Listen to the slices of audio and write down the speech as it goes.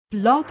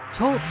Blog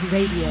Talk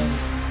Radio.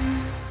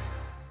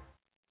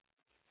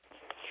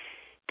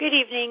 Good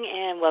evening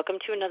and welcome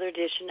to another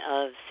edition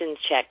of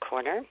Sin's Chat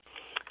Corner.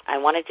 I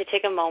wanted to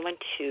take a moment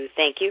to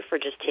thank you for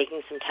just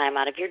taking some time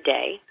out of your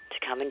day to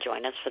come and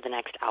join us for the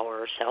next hour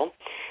or so.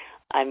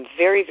 I'm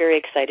very, very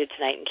excited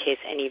tonight, in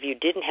case any of you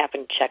didn't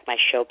happen to check my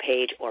show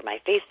page or my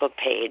Facebook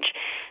page,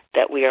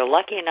 that we are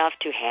lucky enough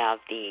to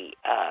have the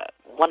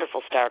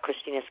wonderful star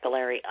Christina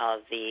Scoleri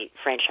of the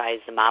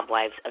franchise The Mob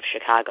Wives of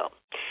Chicago.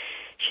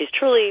 She's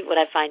truly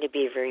what I find to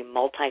be a very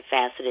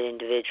multifaceted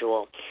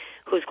individual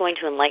who's going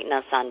to enlighten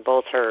us on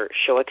both her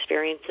show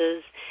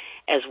experiences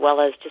as well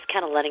as just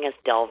kind of letting us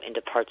delve into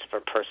parts of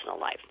her personal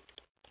life.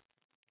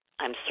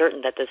 I'm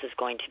certain that this is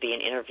going to be an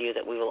interview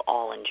that we will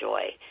all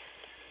enjoy.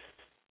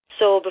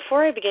 So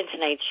before I begin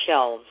tonight's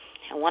show,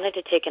 I wanted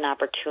to take an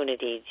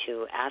opportunity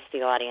to ask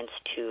the audience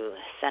to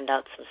send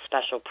out some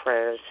special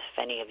prayers, if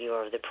any of you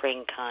are the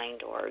praying kind,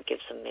 or give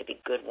some maybe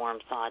good,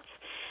 warm thoughts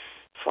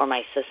for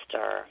my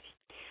sister.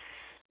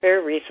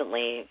 Very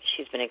recently,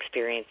 she's been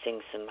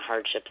experiencing some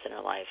hardships in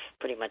her life,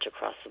 pretty much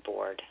across the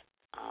board.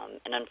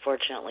 And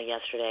unfortunately,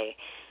 yesterday,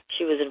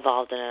 she was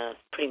involved in a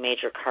pretty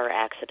major car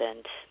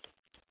accident.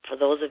 For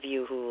those of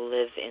you who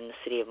live in the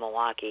city of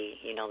Milwaukee,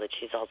 you know that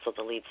she's also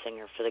the lead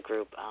singer for the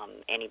group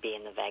Annie B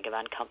and the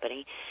Vagabond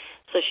Company.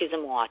 So she's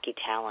a Milwaukee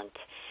talent.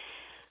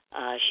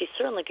 She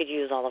certainly could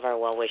use all of our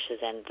well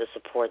wishes and the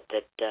support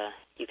that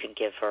you can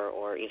give her,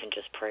 or even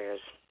just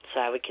prayers. So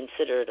I would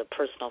consider it a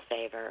personal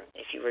favor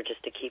if you were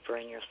just to keep her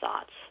in your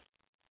thoughts.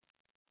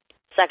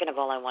 Second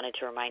of all, I wanted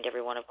to remind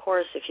everyone, of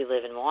course, if you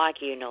live in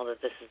Milwaukee, you know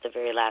that this is the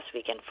very last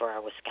weekend for our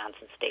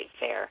Wisconsin State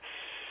Fair.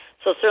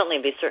 So certainly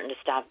be certain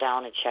to stop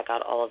down and check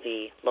out all of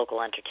the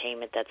local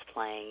entertainment that's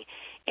playing.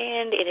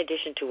 And in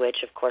addition to which,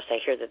 of course, I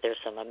hear that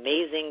there's some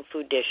amazing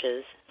food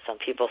dishes.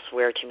 Some people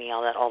swear to me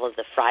all of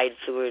the fried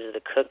food or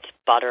the cooked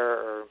butter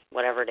or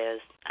whatever it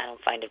is. I don't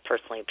find it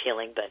personally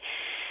appealing, but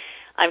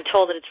I'm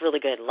told that it's really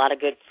good. A lot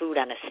of good food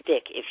on a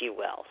stick, if you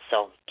will.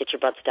 So get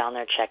your butts down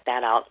there, check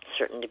that out.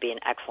 Certain to be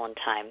an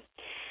excellent time.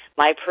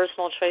 My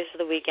personal choice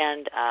for the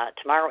weekend,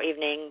 tomorrow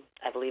evening,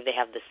 I believe they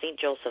have the St.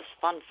 Joseph's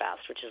Fun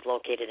Fest, which is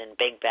located in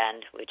Big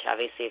Bend, which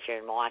obviously if you're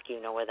in Milwaukee,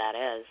 you know where that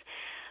is.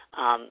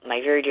 My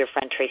very dear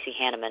friend Tracy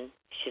Hanneman,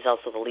 she's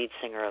also the lead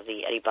singer of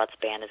the Eddie Butts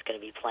Band, is going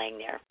to be playing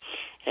there.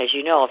 And as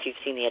you know, if you've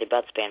seen the Eddie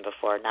Butts Band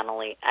before, not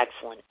only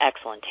excellent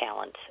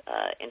talent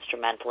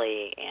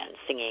instrumentally and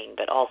singing,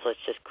 but also it's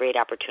just great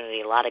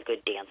opportunity, a lot of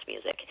good dance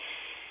music.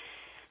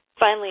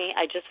 Finally,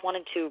 I just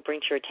wanted to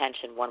bring to your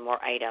attention one more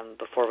item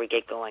before we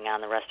get going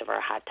on the rest of our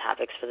hot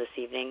topics for this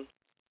evening.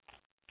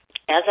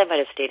 As I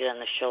might have stated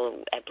on the show,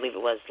 I believe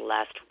it was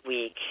last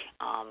week,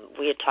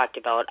 we had talked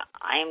about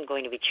I am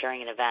going to be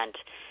chairing an event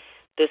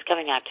this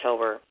coming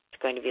October.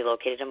 It's going to be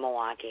located in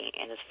Milwaukee,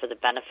 and it's for the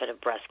benefit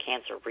of breast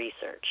cancer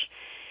research.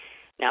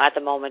 Now, at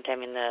the moment,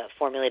 I'm in the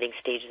formulating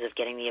stages of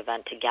getting the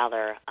event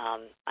together.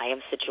 I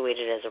am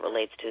situated as it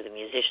relates to the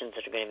musicians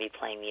that are going to be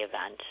playing the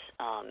event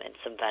and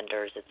some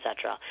vendors,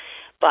 etc.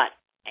 But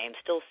I am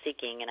still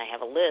seeking, and I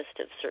have a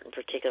list of certain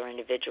particular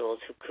individuals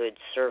who could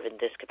serve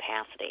in this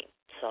capacity.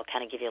 So I'll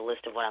kind of give you a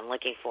list of what I'm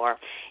looking for.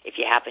 If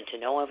you happen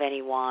to know of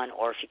anyone,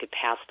 or if you could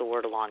pass the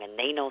word along and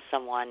they know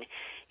someone,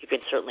 you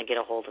can certainly get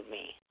a hold of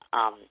me.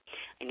 I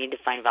need to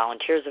find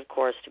volunteers, of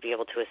course, to be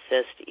able to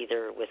assist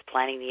either with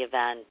planning the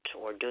event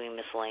or doing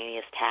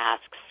miscellaneous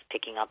tasks,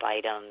 picking up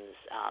items,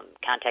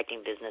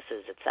 contacting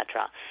businesses,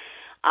 etc.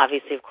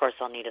 Obviously, of course,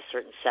 I'll need a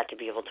certain set to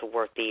be able to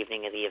work the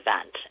evening of the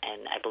event,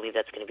 and I believe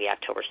that's going to be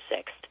October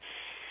 6th.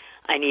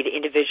 I need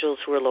individuals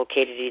who are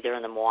located either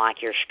in the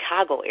Milwaukee or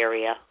Chicago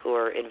area who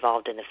are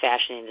involved in the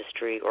fashion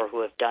industry or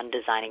who have done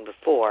designing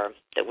before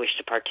that wish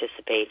to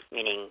participate,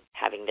 meaning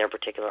having their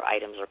particular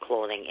items or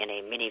clothing in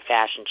a mini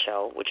fashion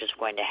show, which is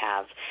going to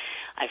have,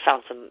 I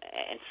found some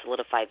and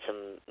solidified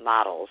some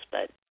models,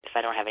 but if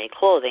I don't have any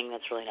clothing,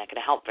 that's really not going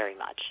to help very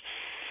much.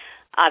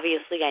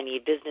 Obviously, I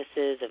need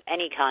businesses of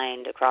any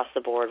kind across the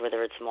board,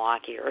 whether it's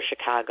Milwaukee or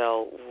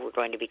Chicago. We're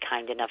going to be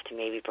kind enough to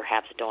maybe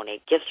perhaps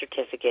donate gift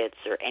certificates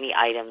or any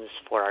items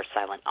for our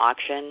silent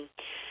auction.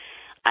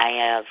 I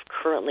have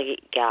currently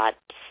got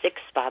 6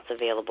 spots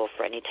available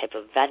for any type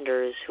of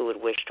vendors who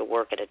would wish to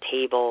work at a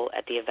table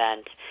at the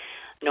event,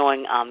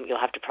 knowing you'll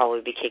have to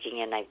probably be kicking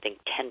in, I think,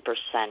 10%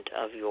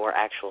 of your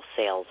actual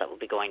sales that will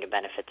be going to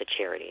benefit the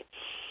charity.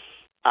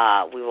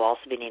 We will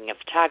also be needing a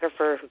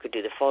photographer who could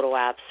do the photo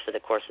apps for the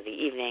course of the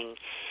evening.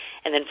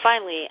 And then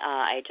finally,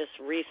 I just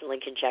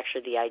recently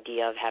conjectured the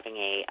idea of having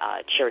a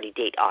charity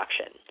date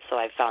auction. So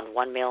I found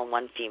 1 male and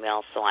 1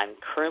 female, so I'm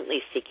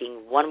currently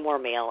seeking 1 more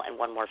male and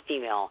 1 more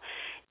female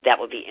that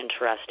would be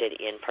interested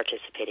in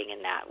participating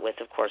in that, with,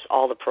 of course,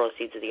 all the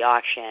proceeds of the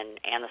auction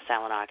and the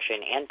silent auction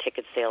and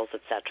ticket sales,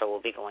 etc.,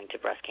 will be going to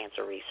breast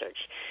cancer research.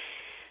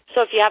 So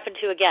if you happen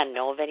to, again,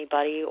 know of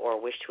anybody or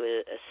wish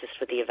to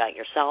assist with the event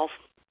yourself,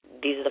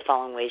 these are the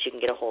following ways you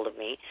can get a hold of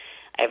me.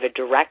 I have a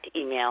direct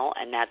email,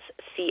 and that's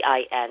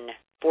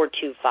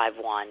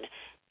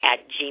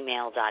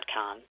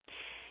CIN4251@gmail.com.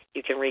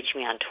 You can reach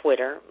me on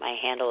Twitter. My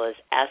handle is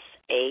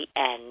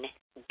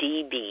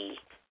SANDB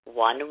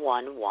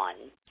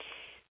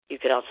You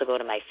could also go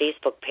to my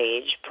Facebook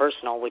page,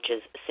 personal, which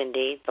is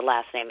Cindy, the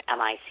last name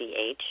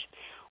M-I-C-H,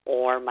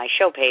 or my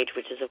show page,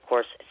 which is, of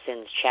course,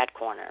 Cin's Chat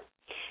Corner.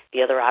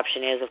 The other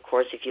option is, of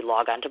course, if you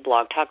log on to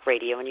Blog Talk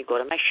Radio and you go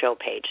to my show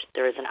page,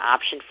 there is an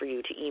option for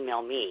you to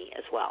email me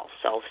as well.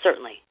 So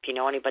certainly, if you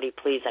know anybody,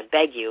 please, I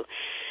beg you,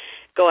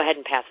 go ahead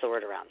and pass the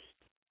word around.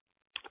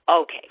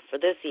 Okay, for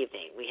this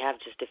evening, we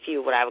have just a few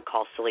what I would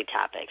call silly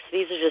topics.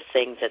 These are just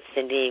things that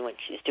Cindy, when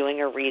she's doing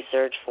her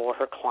research for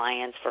her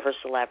clients, for her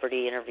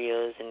celebrity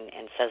interviews, and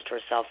says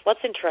to herself,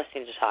 what's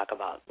interesting to talk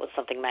about? What's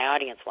something my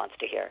audience wants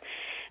to hear?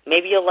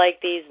 Maybe you'll like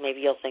these.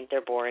 Maybe you'll think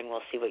they're boring.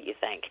 We'll see what you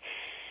think.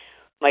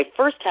 My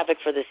first topic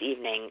for this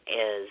evening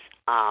is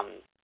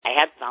I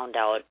had found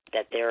out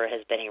that there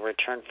has been a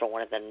return for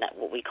one of the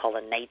what we call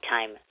a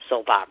nighttime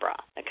soap opera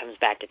that comes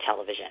back to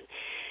television.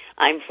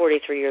 I'm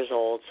 43 years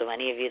old, so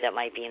any of you that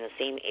might be in the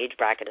same age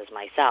bracket as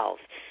myself,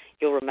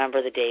 you'll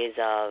remember the days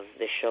of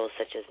the shows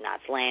such as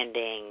Knots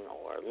Landing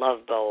or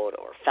Love Boat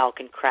or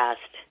Falcon Crest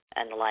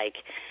and the like,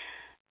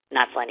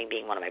 Knots Landing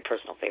being one of my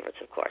personal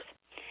favorites, of course.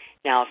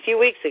 Now, a few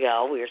weeks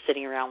ago, we were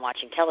sitting around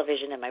watching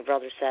television, and my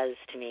brother says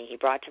to me, he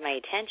brought to my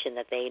attention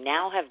that they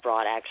now have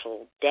brought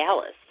actual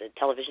Dallas, the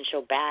television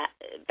show, back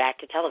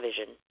to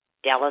television.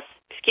 Dallas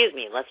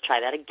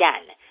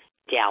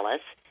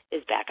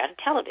is back on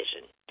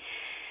television.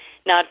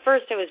 Now, at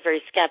first, I was very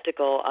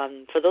skeptical.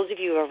 For those of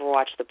you who ever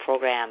watched the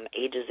program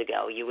ages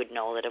ago, you would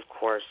know that, of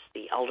course,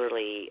 the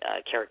elderly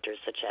characters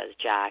such as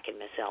Jack and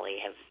Miss Ellie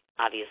have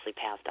obviously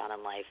passed on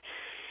in life.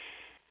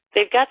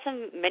 They've got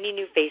many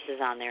new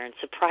faces on there, and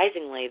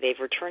surprisingly, they've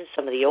returned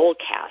some of the old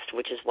cast,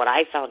 which is what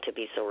I found to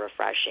be so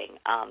refreshing.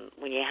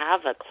 When you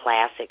have a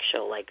classic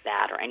show like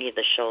that, or any of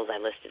the shows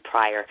I listed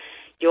prior,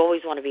 you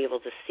always want to be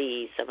able to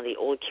see some of the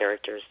old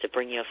characters to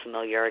bring you a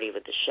familiarity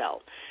with the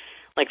show.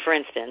 Like, for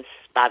instance,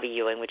 Bobby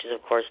Ewing, which is,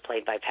 of course,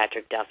 played by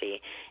Patrick Duffy,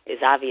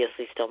 is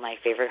obviously still my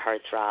favorite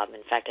heartthrob.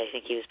 In fact, I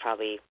think he was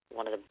probably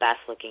one of the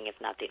best-looking, if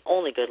not the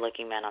only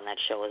good-looking men on that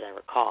show, as I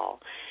recall.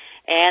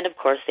 And, of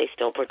course, they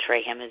still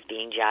portray him as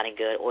being Johnny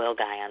Good, oil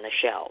guy on the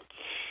show.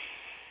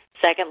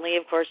 Secondly,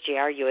 of course,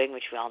 J.R. Ewing,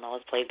 which we all know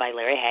is played by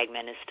Larry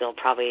Hagman, is still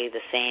probably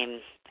the same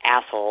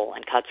asshole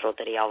and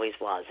cutthroat that he always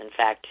was. In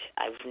fact,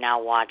 I've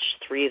now watched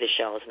 3 of the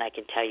shows, and I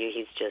can tell you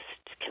he's just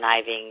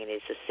conniving, and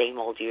he's the same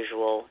old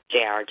usual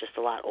J.R., just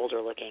a lot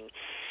older looking.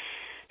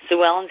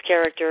 Sue Ellen's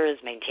character has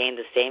maintained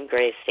the same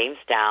grace, same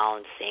style,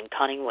 and same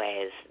cunning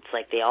ways. It's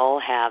like they all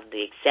have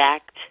the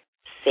exact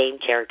same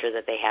character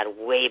that they had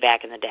way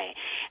back in the day.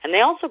 And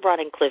they also brought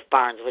in Cliff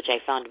Barnes, which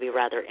I found to be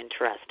rather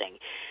interesting.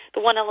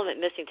 The one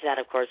element missing to that,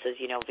 of course, is,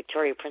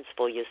 Victoria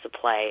Principal used to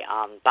play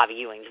Bobby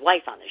Ewing's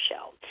wife on the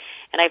show.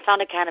 And I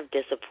found it kind of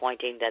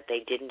disappointing that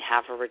they didn't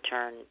have her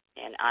return.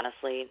 And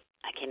honestly,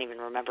 I can't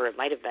even remember. It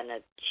might have been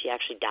that she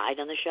actually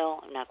died on the show.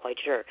 I'm not quite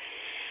sure.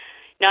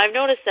 Now, I've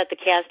noticed that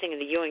the casting of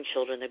the Ewing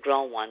children, the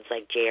grown ones,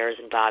 like JR's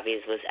and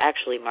Bobby's, was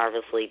actually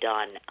marvelously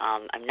done.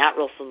 I'm not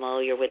real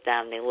familiar with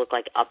them. They look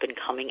like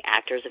up-and-coming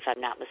actors, if I'm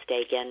not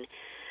mistaken.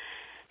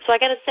 So I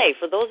got to say,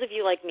 for those of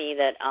you like me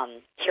that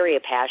carry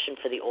a passion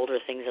for the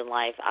older things in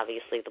life,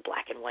 obviously the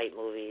black and white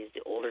movies,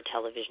 the older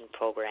television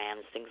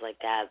programs, things like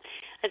that,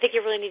 I think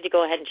you really need to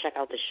go ahead and check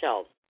out the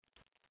show.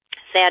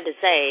 Sad to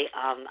say,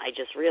 I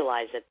just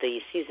realized that the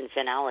season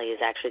finale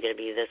is actually going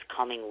to be this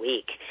coming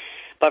week.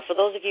 But for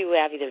those of you who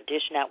have either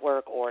Dish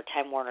Network or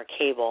Time Warner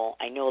Cable,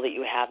 I know that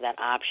you have that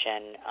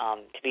option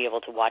to be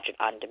able to watch it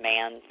on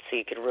demand, so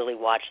you could really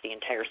watch the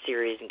entire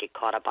series and get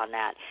caught up on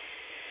that.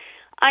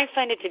 I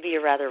find it to be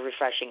a rather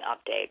refreshing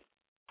update.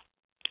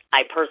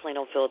 I personally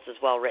don't feel it's as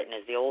well written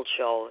as the old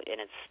show,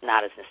 and it's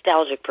not as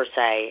nostalgic per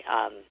se,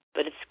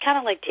 but it's kind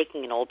of like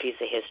taking an old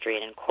piece of history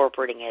and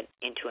incorporating it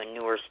into a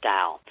newer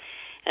style.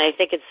 And I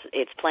think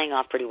it's playing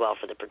off pretty well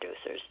for the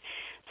producers.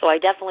 So I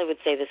definitely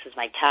would say this is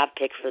my top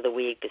pick for the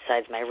week,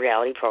 besides my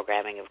reality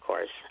programming, of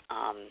course.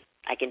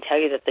 I can tell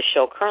you that the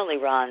show currently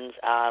runs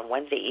on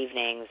Wednesday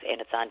evenings,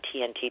 and it's on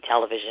TNT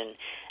television.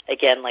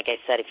 Again, like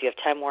I said, if you have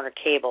Time Warner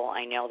Cable,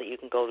 I know that you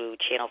can go to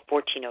channel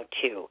 1402,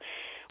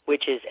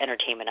 which is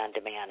Entertainment on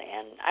Demand.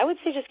 And I would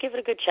say just give it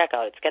a good check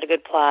out. It's got a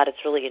good plot.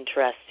 It's really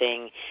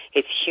interesting.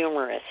 It's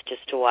humorous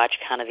just to watch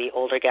kind of the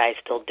older guys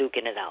still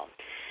duking it out.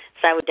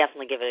 So I would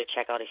definitely give it a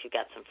check out if you've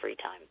got some free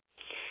time.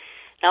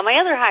 Now, my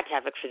other hot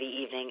topic for the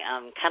evening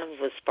kind of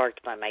was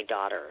sparked by my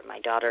daughter. My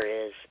daughter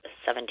is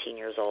 17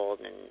 years old,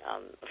 and,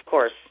 of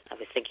course, I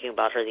was thinking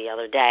about her the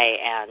other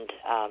day, and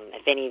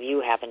if any of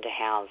you happen to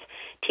have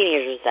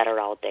teenagers that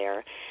are out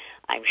there,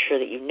 I'm sure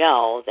that you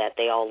know that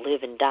they all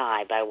live and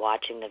die by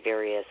watching the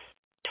various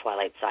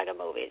Twilight Saga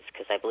movies,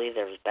 because I believe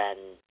there's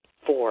been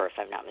 4,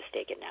 if I'm not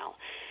mistaken now.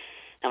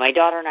 Now, my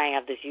daughter and I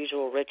have this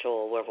usual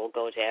ritual where we'll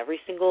go to every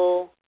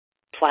single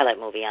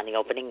Twilight movie on the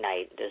opening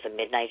night. There's a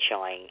midnight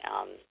showing.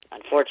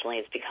 Unfortunately,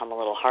 it's become a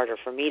little harder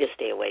for me to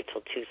stay awake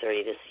till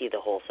 2:30 to see the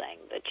whole thing,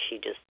 but she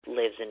just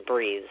lives and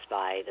breathes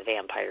by the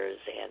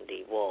vampires and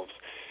the wolves.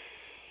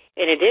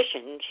 In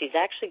addition, she's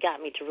actually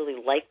got me to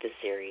really like the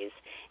series,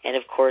 and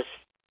of course,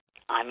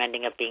 I'm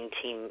ending up being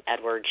Team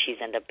Edward, she's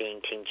ended up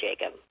being Team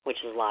Jacob, which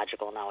is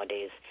logical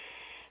nowadays.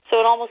 So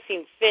it almost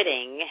seemed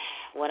fitting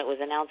when it was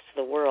announced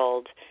to the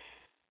world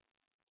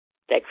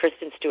that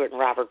Kristen Stewart and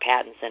Robert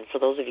Pattinson, for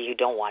those of you who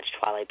don't watch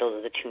Twilight, those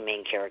are the two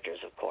main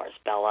characters, of course.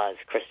 Bella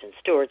is Kristen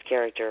Stewart's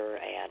character,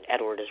 and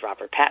Edward is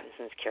Robert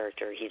Pattinson's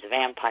character. He's a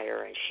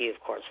vampire, and she,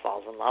 of course,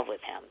 falls in love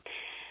with him.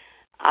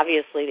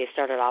 Obviously, they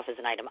started off as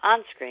an item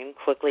on screen,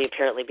 quickly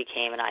apparently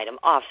became an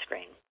item off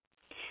screen.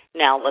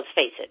 Now, let's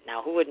face it. Now,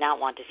 who would not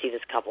want to see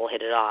this couple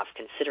hit it off,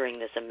 considering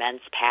this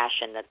immense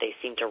passion that they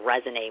seem to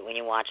resonate when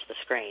you watch the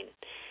screen?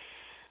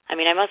 I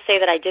mean, I must say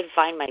that I did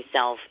find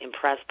myself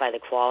impressed by the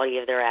quality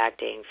of their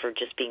acting for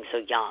just being so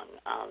young.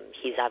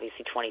 He's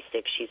obviously 26,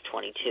 she's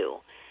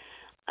 22.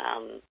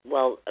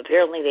 Well,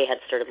 apparently they had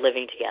started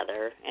living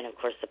together, and of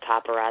course the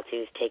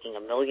paparazzi was taking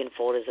a million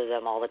photos of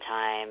them all the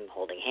time,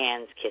 holding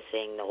hands,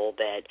 kissing, the whole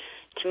bit.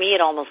 To me,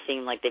 it almost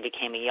seemed like they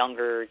became a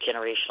younger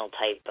generational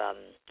type,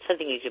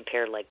 something you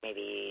compared like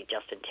maybe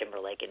Justin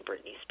Timberlake and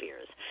Britney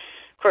Spears.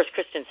 Of course,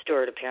 Kristen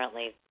Stewart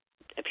apparently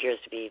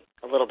appears to be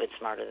a little bit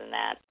smarter than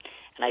that,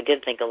 and I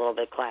did think a little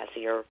bit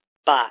classier,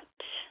 but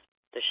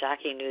the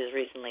shocking news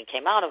recently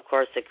came out, of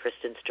course, that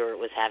Kristen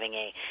Stewart was having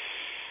a,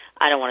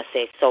 I don't want to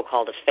say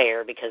so-called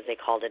affair because they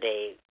called it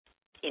a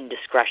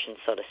indiscretion,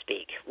 so to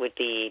speak, with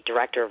the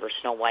director of her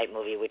Snow White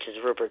movie, which is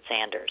Rupert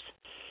Sanders.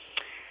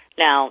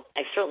 Now,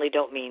 I certainly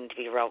don't mean to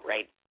be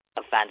outright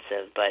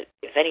offensive, but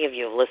if any of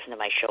you have listened to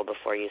my show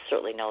before, you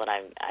certainly know that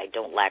I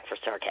don't lack for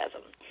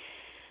sarcasm.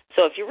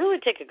 So if you really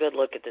take a good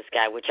look at this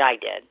guy, which I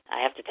did,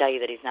 I have to tell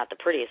you that he's not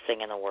the prettiest thing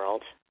in the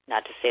world.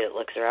 Not to say that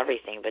looks are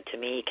everything, but to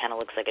me he kind of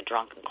looks like a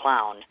drunken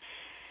clown.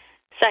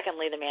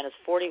 Secondly, the man is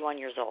 41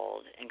 years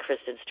old, and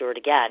Kristen Stewart,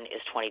 again,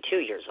 is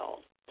 22 years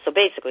old. So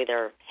basically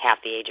they're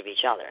half the age of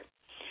each other.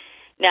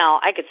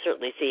 Now, I could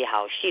certainly see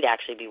how she'd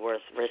actually be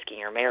worth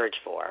risking her marriage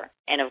for.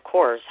 And, of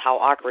course,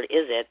 how awkward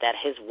is it that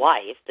his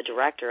wife, the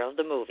director of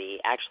the movie,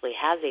 actually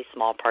has a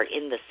small part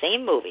in the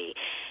same movie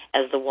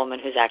as the woman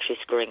who's actually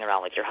screwing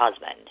around with your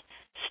husband.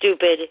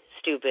 Stupid,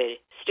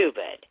 stupid,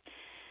 stupid.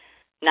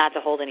 Not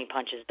to hold any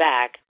punches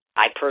back,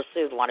 I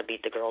personally would want to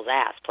beat the girl's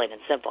ass, plain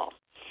and simple.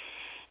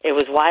 It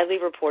was widely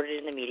reported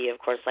in the media, of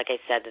course, like I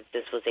said, that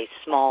this was a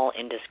small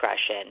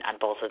indiscretion on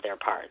both of their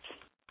parts.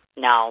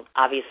 Now,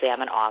 obviously,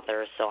 I'm an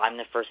author, so I'm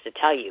the first to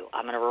tell you.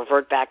 I'm going to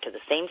revert back to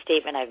the same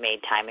statement I've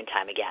made time and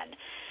time again,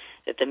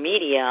 that the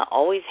media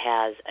always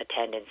has a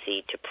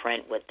tendency to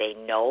print what they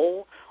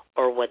know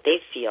or what they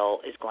feel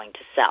is going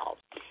to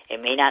sell.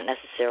 It may not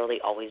necessarily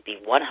always be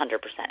 100%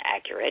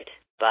 accurate,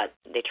 but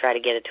they try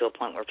to get it to a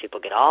point where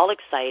people get all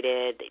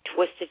excited, they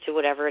twist it to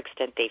whatever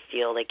extent they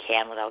feel they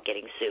can without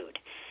getting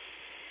sued.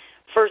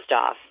 First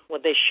off,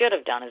 what they should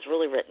have done is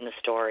really written the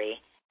story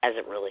as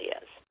it really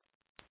is.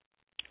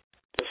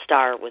 The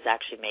star was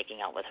actually making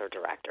out with her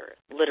director.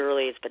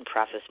 Literally, it's been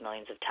prefaced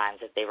millions of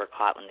times that they were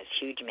caught in this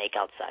huge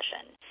makeout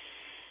session.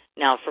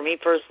 Now, for me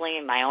personally,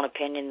 in my own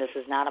opinion, this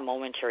is not a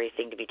momentary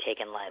thing to be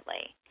taken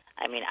lightly.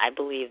 I mean, I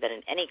believe that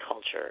in any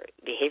culture,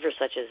 behavior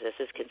such as this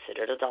is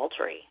considered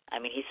adultery.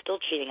 I mean, he's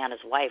still cheating on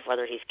his wife,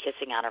 whether he's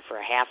kissing on her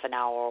for a half an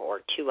hour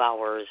or 2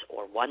 hours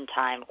or 1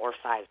 time or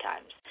 5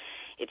 times.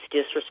 It's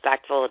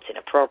disrespectful. It's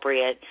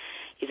inappropriate.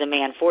 He's a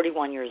man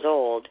 41 years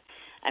old.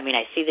 I mean,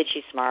 I see that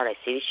she's smart. I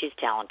see that she's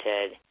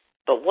talented.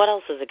 But what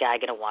else is a guy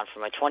going to want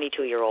from a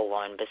 22-year-old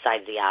woman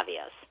besides the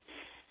obvious?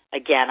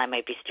 Again, I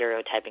might be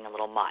stereotyping a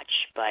little much,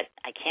 but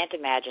I can't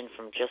imagine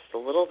from just the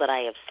little that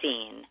I have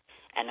seen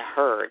and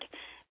heard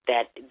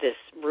that this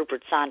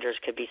Rupert Sanders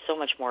could be so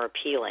much more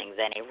appealing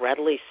than a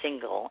readily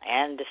single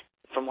and,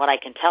 from what I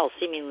can tell,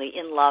 seemingly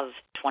in love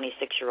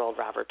 26-year-old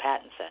Robert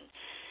Pattinson.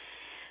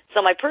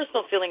 So my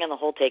personal feeling on the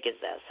whole take is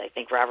this. I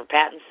think Robert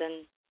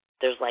Pattinson,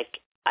 there's like,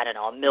 I don't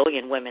know, 1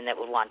 million women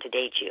that would want to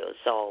date you.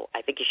 So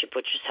I think you should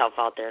put yourself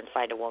out there and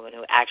find a woman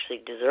who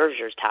actually deserves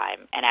your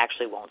time and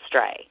actually won't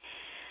stray.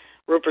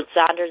 Rupert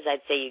Sanders,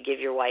 I'd say you give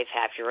your wife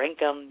half your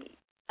income.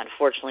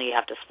 Unfortunately, you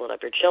have to split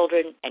up your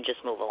children and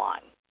just move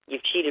along.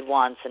 You've cheated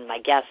once, and my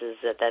guess is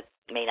that that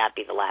may not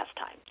be the last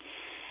time.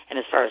 And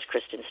as far as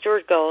Kristen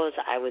Stewart goes,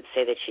 I would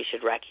say that she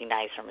should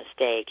recognize her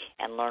mistake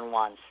and learn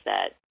once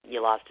that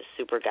you lost a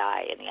super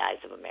guy in the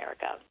eyes of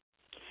America.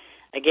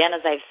 Again,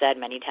 as I've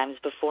said many times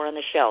before on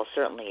the show,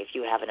 certainly if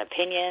you have an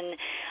opinion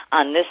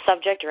on this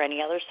subject or any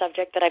other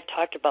subject that I've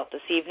talked about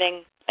this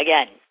evening,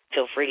 again,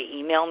 feel free to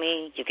email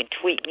me. You can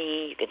tweet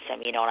me. You can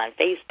send me a note on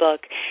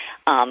Facebook.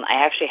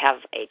 I actually have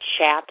a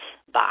chat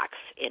box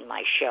in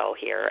my show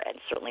here, and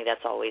certainly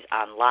that's always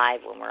on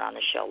live when we're on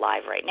the show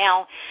live right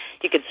now.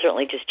 You can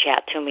certainly just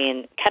chat to me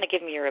and kind of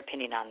give me your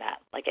opinion on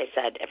that. Like I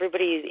said,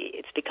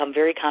 it's become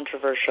very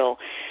controversial.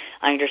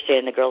 I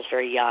understand the girl's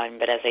very young,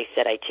 but as I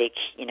said, I take,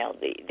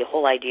 the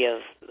whole idea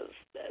of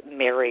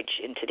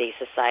marriage in today's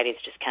society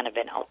has just kind of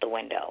been out the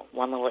window.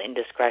 One little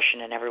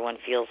indiscretion and everyone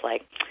feels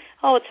like,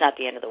 oh, it's not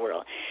the end of the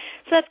world.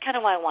 So that's kind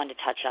of why I wanted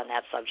to touch on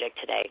that subject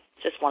today.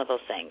 Just one of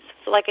those things.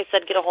 So like I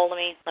said, get a hold of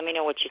me. Let me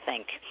know what you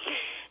think.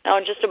 Now,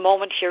 in just a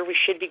moment here, we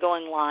should be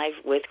going live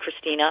with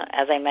Christina.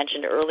 As I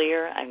mentioned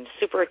earlier, I'm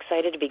super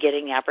excited to be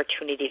getting the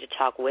opportunity to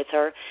talk with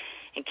her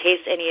In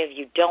case any of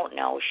you don't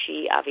know,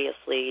 she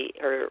obviously,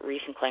 her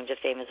recent claim to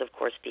fame is, of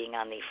course, being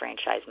on the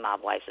franchise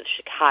Mob Wives of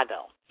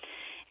Chicago.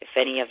 If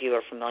any of you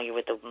are familiar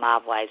with the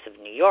Mob Wives of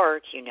New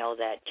York, you know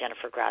that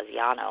Jennifer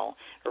Graziano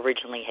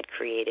originally had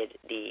created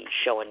the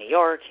show in New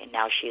York, and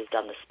now she has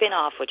done the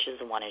spin-off, which is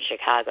the one in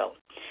Chicago.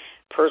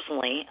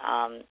 Personally,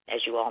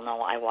 as you all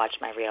know, I watch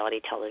my reality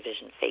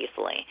television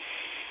faithfully.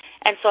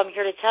 And so I'm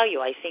here to tell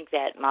you, I think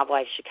that Mob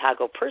Wives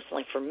Chicago,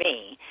 personally for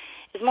me,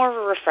 is more of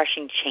a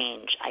refreshing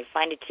change. I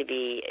find it to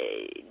be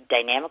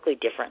dynamically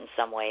different in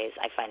some ways.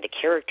 I find the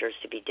characters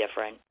to be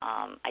different.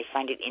 I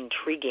find it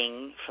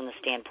intriguing from the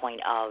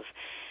standpoint of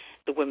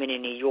the women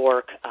in New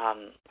York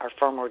are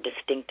far more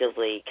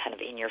distinctively kind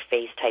of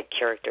in-your-face type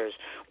characters,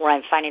 where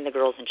I'm finding the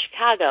girls in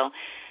Chicago,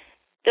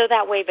 they're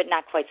that way, but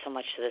not quite so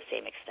much to the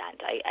same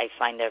extent. I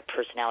find their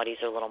personalities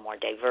are a little more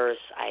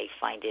diverse. I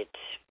find it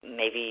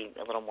maybe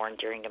a little more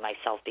endearing to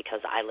myself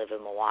because I live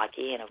in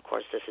Milwaukee, and, of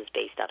course, this is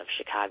based out of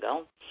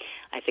Chicago.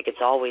 I think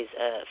it's always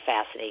a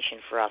fascination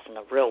for us in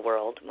the real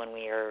world when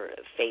we are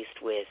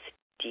faced with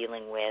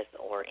dealing with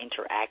or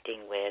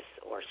interacting with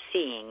or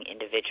seeing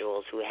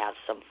individuals who have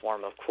some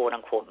form of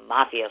quote-unquote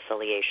mafia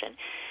affiliation.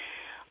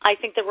 I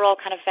think that we're all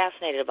kind of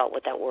fascinated about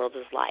what that world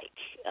is like,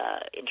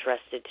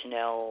 interested to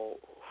know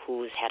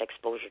who's had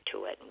exposure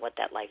to it and what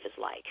that life is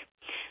like.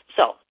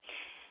 So,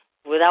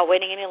 without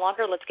waiting any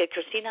longer, let's get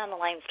Christina on the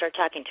line and start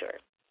talking to her.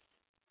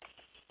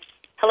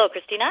 Hello,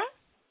 Christina?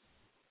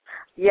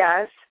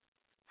 Yes.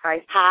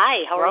 Hi.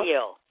 Hi, how are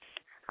you?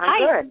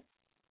 I'm good.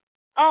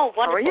 Oh,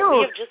 wonderful. How are you?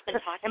 We have just been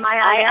talking. Am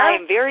I on air? I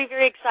am very,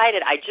 very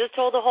excited. I just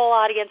told the whole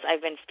audience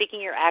I've been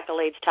speaking your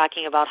accolades,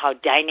 talking about how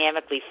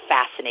dynamically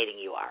fascinating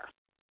you are.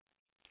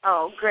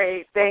 Oh,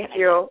 great. Thank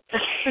you.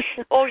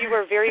 Oh, you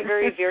are very,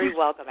 very, very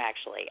welcome,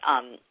 actually.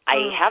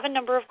 I have a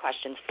number of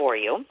questions for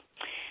you,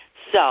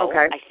 so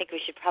okay. I think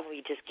we should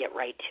probably just get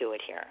right to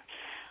it here.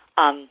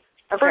 Okay.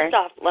 First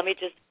off, let me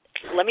just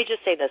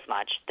say this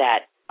much,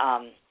 that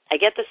I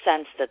get the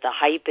sense that the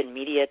hype and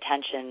media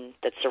attention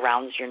that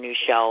surrounds your new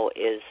show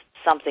is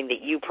something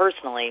that you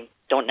personally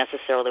don't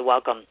necessarily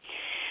welcome.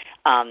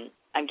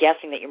 I'm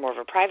guessing that you're more of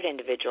a private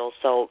individual,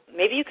 so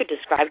maybe you could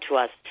describe to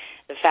us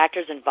the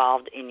factors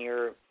involved in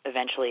your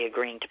eventually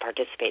agreeing to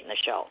participate in the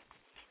show.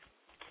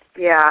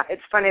 Yeah,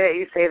 it's funny that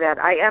you say that.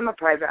 I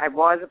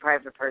was a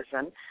private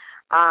person,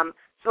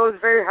 so it was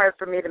very hard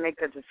for me to make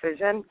the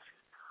decision.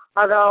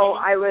 Although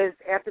I was,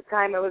 at the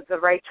time, it was the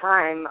right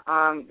time.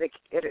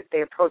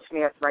 They approached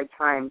me at the right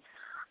time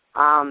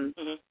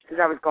because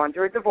I was going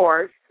through a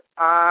divorce.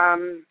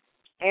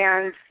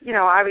 And, you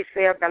know,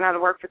 obviously I've been out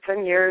of work for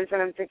 10 years,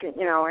 and I'm thinking,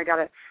 you know, I got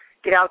to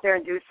get out there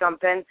and do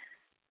something.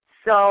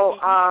 So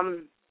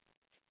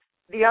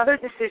the other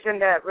decision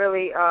that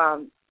really,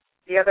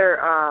 the other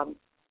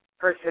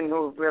person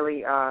who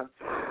really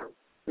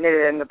knit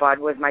it in the bud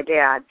was my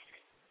dad.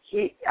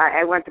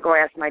 I went to go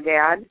ask my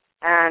dad,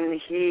 and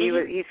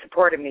he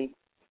supported me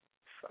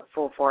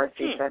full force.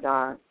 He said,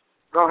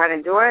 go ahead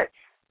and do it.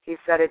 He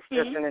said, it's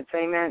just an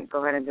entertainment.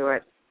 Go ahead and do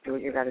it. Do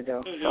what you got to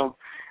do. So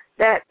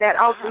that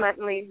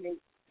ultimately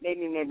made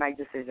me make my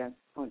decision.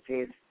 Oh,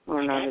 geez.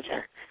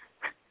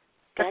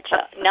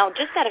 Gotcha. Now,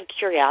 just out of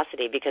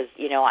curiosity, because,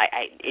 you know,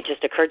 it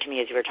just occurred to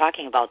me as you were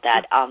talking about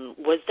that,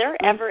 was there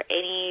ever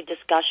any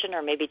discussion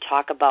or maybe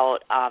talk about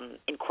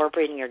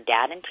incorporating your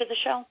dad into the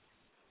show?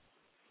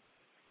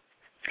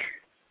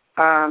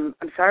 I'm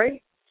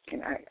sorry?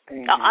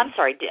 I'm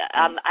sorry.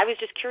 I was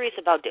just curious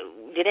about,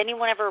 did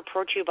anyone ever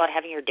approach you about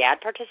having your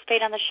dad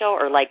participate on the show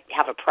or, like,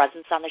 have a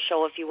presence on the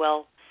show, if you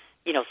will?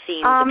 You know,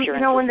 scenes, appearances, you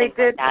know, when they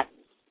did, like that?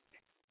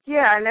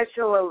 Yeah,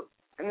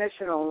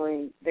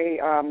 initially they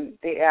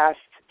asked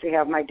to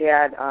have my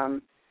dad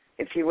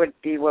if he would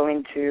be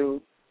willing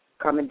to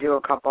come and do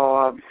a couple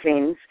of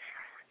scenes.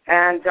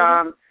 And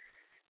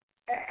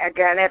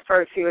again, at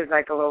first he was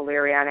like a little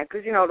leery on it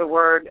because, you know, the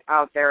word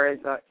out there is,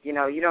 you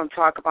know, you don't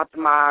talk about the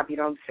mob, you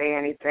don't say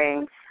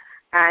anything.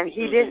 And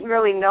he didn't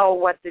really know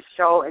what the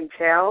show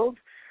entailed.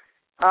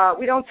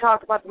 We don't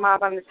talk about the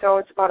mob on the show.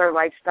 It's about our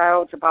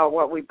lifestyle. It's about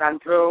what we've been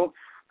through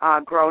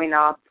growing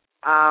up.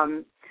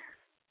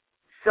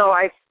 So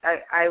I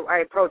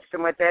approached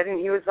him with it, and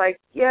he was like,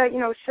 yeah, you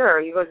know, sure.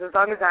 He goes, as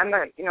long as I'm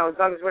not, you know, as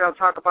long as we don't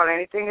talk about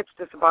anything, it's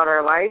just about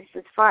our lives,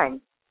 it's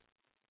fine.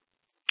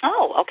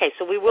 Oh, okay.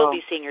 So we will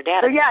be seeing your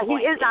dad. So yeah,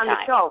 he is on the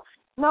show.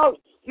 No,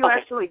 you Okay.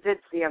 actually did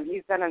see him.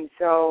 He's been on the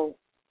show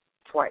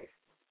twice.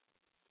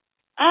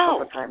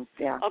 Oh. A couple times,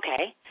 yeah.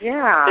 Okay.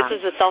 Yeah.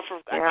 This is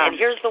and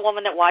here's the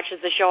woman that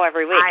watches the show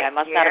every week. I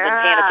must not have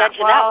been paying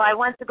attention well, that I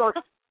went to go,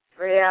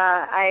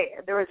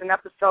 there was an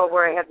episode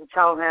where I had to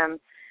tell him,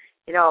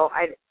 you know,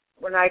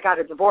 when I got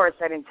a divorce,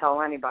 I didn't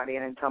tell anybody.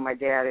 I didn't tell my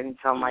dad. I didn't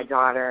tell my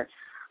daughter.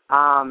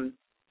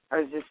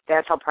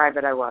 That's how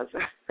private I was.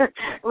 A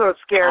little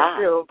scared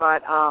too,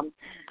 but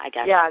I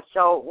got yeah.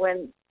 So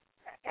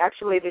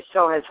actually this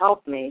show has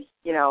helped me,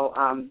 you know,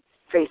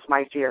 face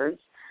my fears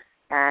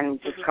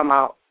and just come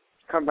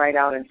right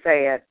out and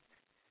say it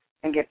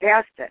and get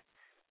past it.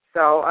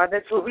 So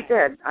that's what we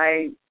did.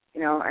 I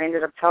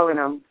ended up telling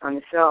him on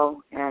the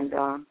show, and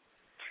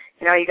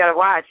You got to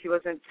watch. He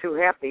wasn't too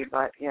happy,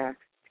 but yeah,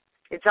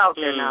 it's out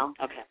there now.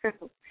 Okay.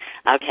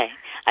 Okay,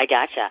 I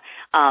gotcha.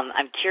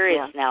 I'm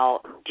curious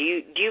now. Do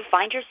you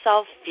find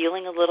yourself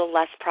feeling a little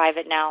less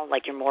private now?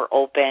 Like you're more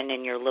open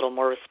and you're a little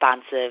more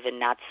responsive and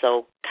not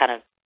so kind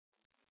of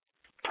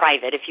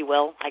private, if you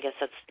will? I guess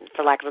that's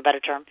for lack of a better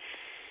term.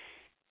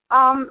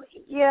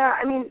 Yeah.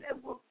 I mean,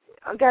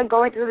 again,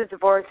 going through the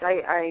divorce,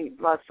 I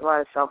lost a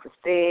lot of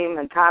self-esteem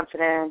and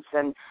confidence,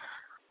 and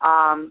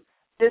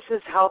this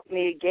has helped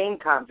me gain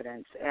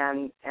confidence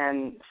and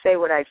say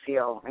what I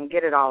feel and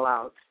get it all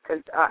out.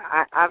 Because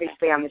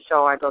obviously on the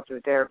show I go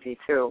through therapy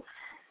too,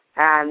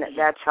 and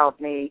that's helped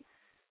me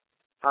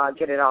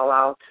get it all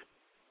out.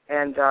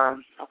 And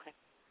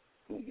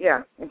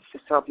yeah, it's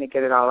just helped me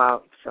get it all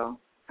out. So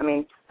I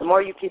mean, the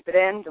more you keep it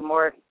in, the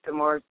more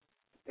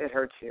it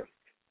hurts you.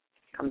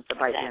 Comes to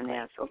bite you in the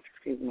ass. So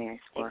excuse me, I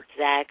swore.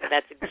 Exactly.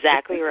 That's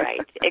exactly right.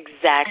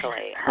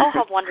 Exactly. Oh,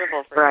 how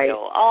wonderful for you.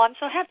 Oh, I'm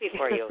so happy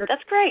for you.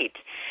 That's great.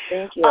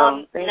 Thank you.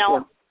 Thank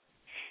you.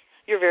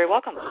 You're very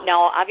welcome.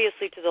 Now,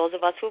 obviously, to those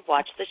of us who have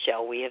watched the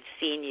show, we have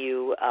seen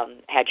you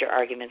had your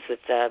arguments with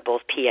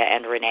both Pia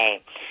and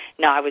Renee.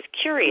 Now, I was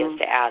curious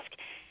to ask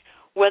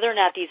whether or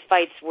not these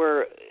fights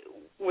were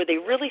they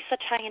really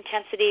such high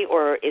intensity,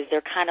 or is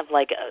there kind of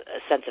like a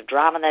sense of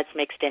drama that's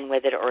mixed in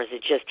with it, or is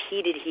it just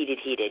heated?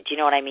 Do you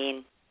know what I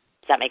mean?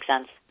 Does that make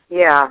sense?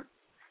 Yeah.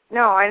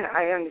 No,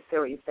 I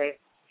understand what you say.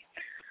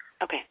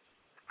 Okay.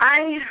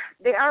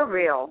 They are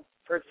real,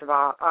 first of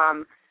all.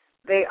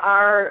 They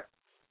are,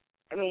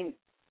 I mean,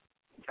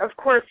 of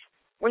course,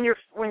 when you're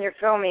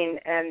filming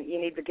and you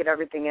need to get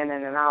everything in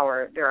an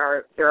hour, there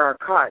are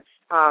cuts.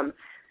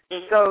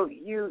 So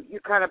you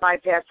kind of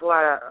bypass a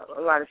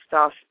lot of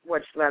stuff,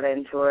 which led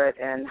into it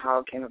and how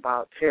it came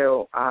about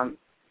too.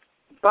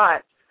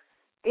 But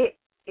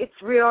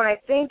it's real, and I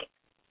think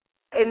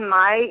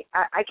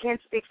I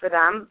can't speak for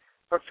them,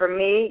 but for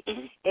me,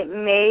 it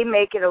may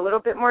make it a little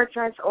bit more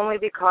intense only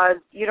because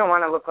you don't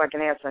want to look like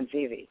an ass on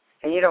TV,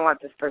 and you don't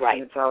want this person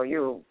to tell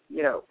you,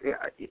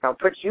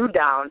 put you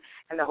down,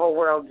 and the whole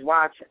world's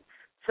watching.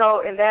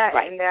 So in that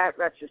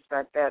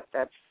retrospect,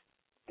 that's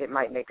it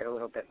might make it a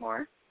little bit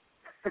more.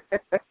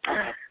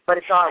 But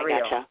it's all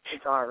real. Gotcha.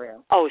 It's all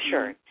real. Oh,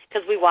 sure.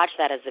 Because we watch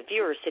that as a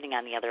viewer sitting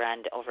on the other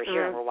end over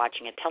here, and we're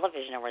watching a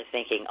television, and we're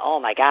thinking, oh,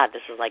 my God,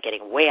 this is like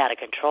getting way out of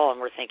control.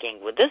 And we're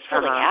thinking, would this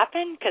really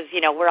happen? Because,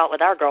 we're out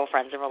with our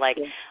girlfriends, and we're like,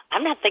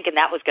 I'm not thinking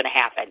that was going to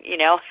happen,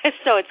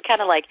 So it's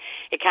kind of like,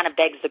 it kind of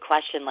begs the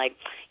question, like,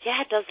 yeah,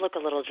 it does look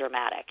a little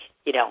dramatic,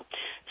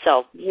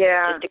 So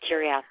just a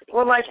curiosity.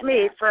 Well, like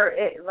me, for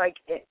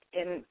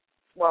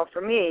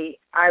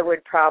me, I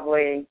would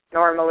probably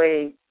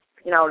normally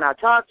not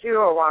talk to you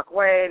or walk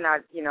away,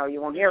 you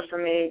won't hear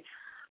from me.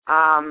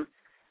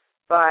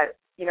 But,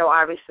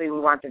 obviously we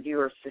want the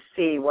viewers to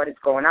see what is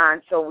going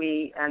on, so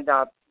we end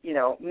up,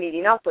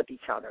 meeting up with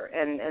each other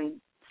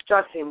and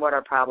stressing what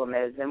our problem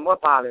is and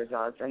what bothers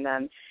us, and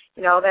then,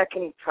 that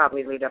can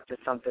probably lead up to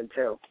something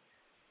too.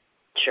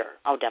 Sure.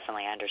 Oh,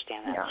 definitely. I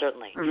understand that. Yeah.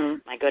 Certainly.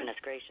 My goodness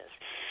gracious.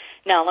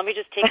 Now, let me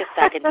just take a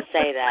second to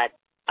say that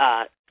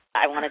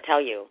I want to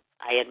tell you,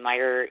 I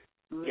admire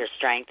your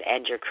strength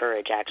and your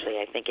courage, actually.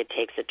 I think it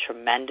takes a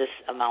tremendous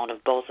amount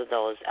of both of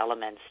those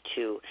elements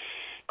to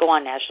go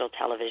on national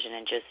television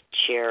and just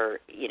share,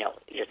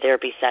 your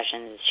therapy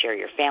sessions, share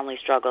your family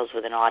struggles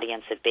with an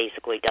audience that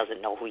basically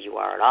doesn't know who you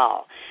are at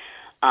all.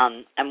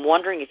 I'm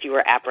wondering if you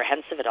were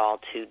apprehensive at all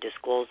to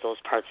disclose those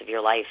parts of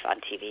your life on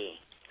TV.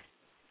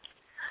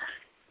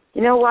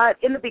 You know what?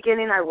 In the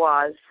beginning I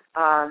was,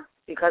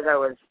 because I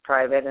was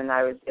private and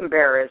I was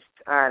embarrassed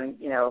on,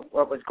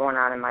 what was going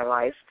on in my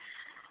life.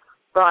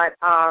 But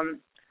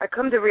I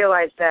come to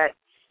realize that,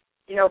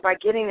 by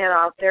getting it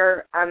out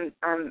there, I'm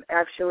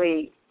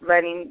actually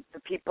letting the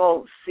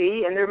people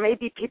see, and there may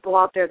be people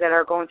out there that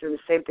are going through the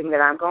same thing that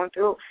I'm going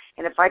through,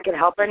 and if I can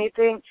help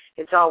anything,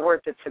 it's all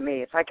worth it to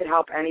me. If I can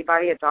help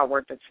anybody, it's all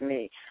worth it to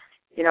me.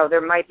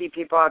 There might be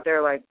people out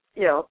there like,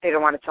 they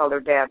don't want to tell their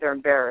dad, they're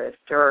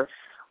embarrassed, or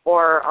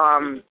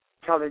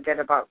tell their dad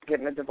about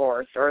getting a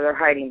divorce, or they're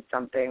hiding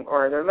something,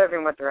 or they're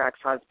living with their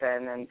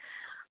ex-husband, and,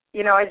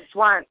 I just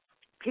want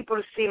people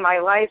to see my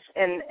life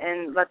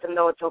and let them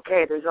know it's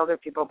okay. There's other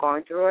people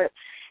going through it,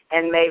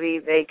 and maybe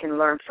they can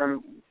learn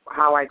from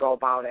how I go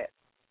about it.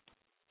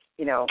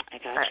 I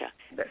gotcha.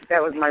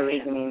 That was my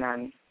reasoning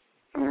on.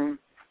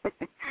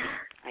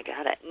 I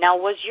got it. Now,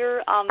 was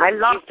your I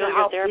love to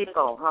help therapist?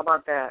 People. How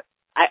about that?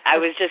 I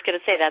was just going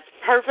to say that's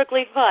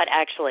perfectly put.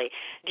 Actually,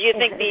 do you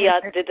think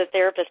did the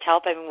therapist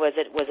help? I mean, was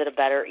it a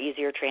better,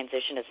 easier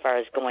transition as far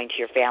as going to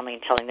your family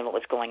and telling them what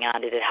was going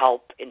on? Did it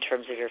help in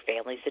terms of your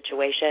family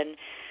situation?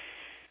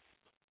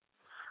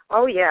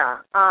 Oh, yeah.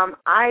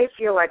 I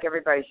feel like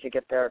everybody should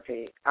get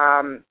therapy,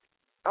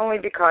 only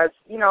because,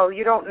 you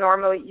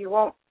normally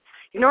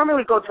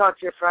go talk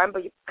to your friend,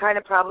 but you kind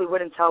of probably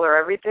wouldn't tell her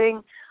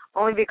everything,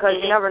 only because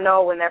you never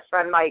know when that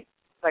friend might,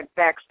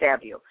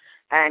 backstab you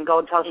and go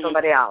and tell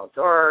somebody else.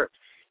 Or,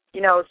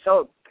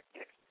 so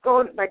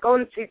going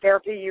to see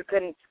therapy, you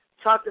can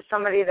talk to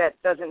somebody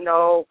that doesn't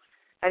know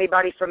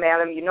anybody from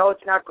Adam.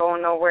 It's not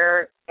going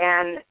nowhere,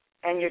 and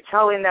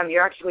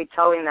you're actually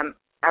telling them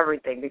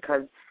everything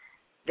because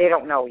they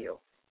don't know you.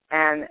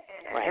 And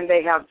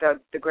they have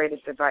the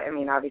greatest advice. I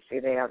mean, obviously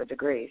they have a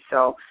degree,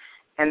 so,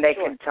 and they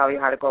can tell you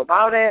how to go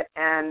about it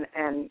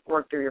and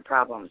work through your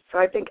problems. So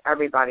I think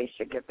everybody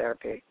should get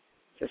therapy.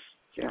 Just,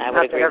 I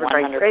would agree,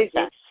 everybody's 100%. crazy.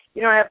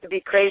 You don't have to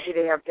be crazy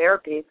to have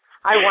therapy.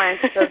 I went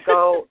to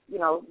go,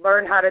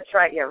 learn how to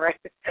try. Yeah, right.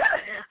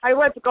 I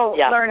went to go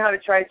learn how to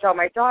try to tell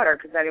my daughter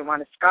because I didn't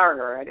want to scar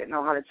her. I didn't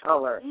know how to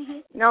tell her.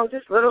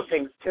 Just little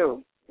things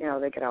too.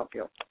 They could help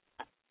you.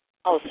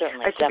 Oh,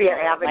 certainly. I should be an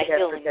advocate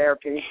for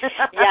therapy.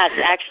 Yes,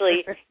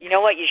 actually, you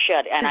know what, you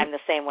should, and I'm the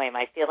same way.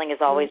 My feeling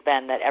has always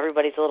been that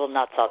everybody's a little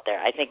nuts out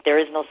there. I think there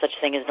is no such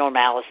thing as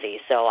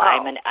normalcy, so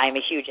I'm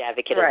a huge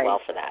advocate as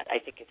well for that. I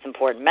think it's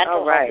important.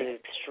 Mental health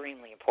is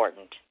extremely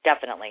important,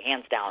 definitely,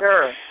 hands down.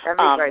 Sure,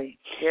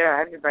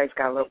 everybody's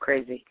got a little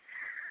crazy.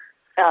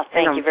 Oh,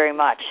 thank you very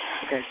much.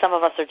 Okay. Some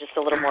of us are just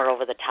a little more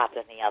over the top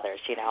than the others,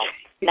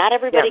 Not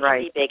everybody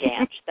can be Big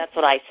Ange. That's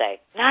what I say.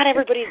 Not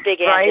everybody's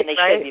Big Ange, and they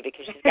should be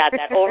because she's got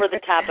that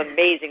over-the-top,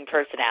 amazing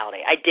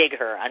personality. I dig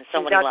her on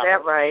so many levels. You got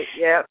that right.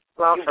 Yep.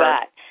 Love you her.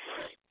 Bet.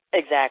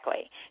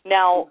 Exactly.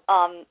 Now,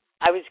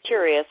 I was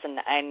curious,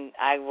 and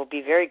I will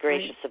be very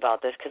gracious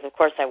about this because, of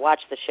course, I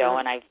watch the show,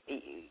 and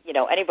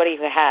anybody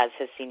who has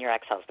seen your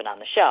ex-husband on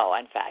the show.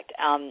 In fact,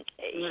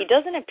 he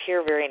doesn't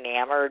appear very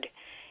enamored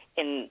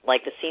in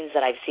the scenes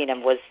that I've seen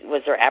him. Was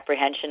there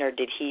apprehension, or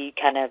did he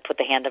kind of put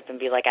the hand up and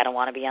be like, I don't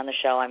want to be on the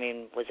show? I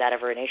mean, was that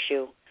ever an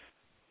issue?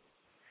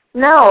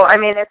 No, I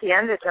mean, at the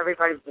end, it's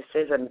everybody's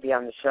decision to be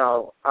on the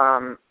show.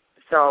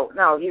 So,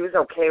 no, he was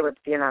okay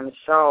with being on the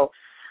show.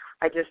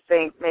 I just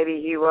think maybe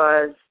he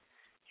was,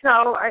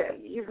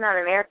 he's not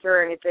an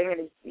actor or anything,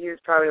 and he was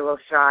probably a little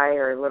shy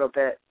or a little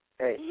bit,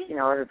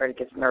 everybody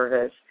gets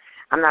nervous.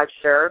 I'm not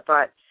sure,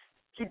 but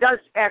he does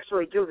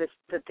actually do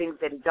the things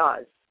that he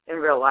does in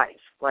real life,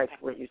 like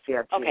what you see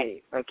on TV.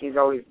 Okay. Like he's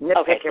always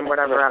nitpicking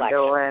whatever I'm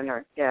doing,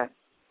 or yeah.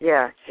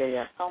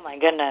 Oh my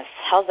goodness,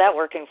 how's that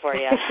working for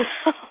you?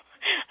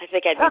 I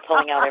think I'd be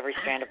pulling out every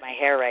strand of my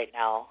hair right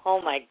now. Oh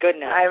my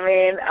goodness. I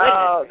mean,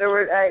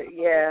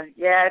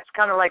 it's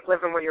kind of like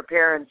living with your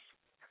parents.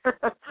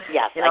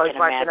 Yes, I can watching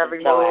imagine.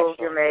 Every move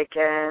you're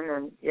making,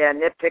 and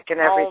nitpicking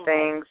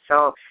everything.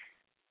 So,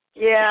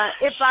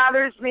 it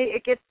bothers me.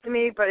 It gets to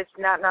me, but it's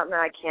not nothing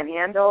that I can't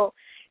handle.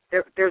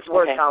 There's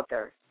worse out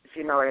there. If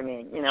you know what I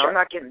mean. Sure. I'm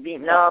not getting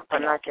beaten up.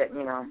 I'm not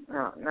getting, no,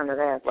 none of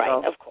that. Right,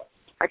 so of course.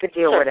 I could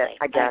deal with it,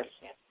 I guess.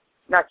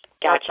 Not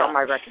something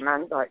I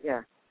recommend, but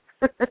yeah.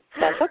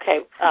 That's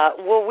okay.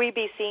 Will we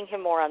be seeing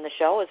him more on the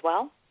show as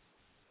well?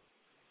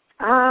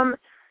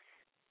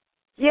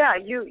 Yeah,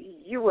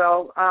 you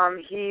will.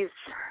 I'm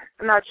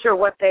not sure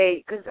what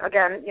because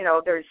again,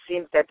 there's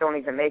scenes that don't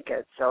even make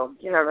it, so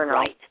you never know.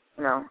 Right.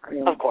 I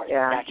mean, of course.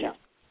 Yeah. Gotcha.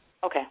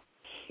 Okay.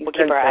 We'll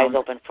keep our eyes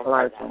open for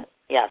more of that.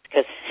 Yes,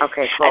 because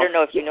cool. I don't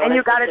know if you know. And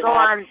you got to go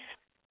on.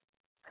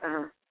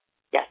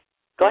 Yes,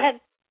 go ahead.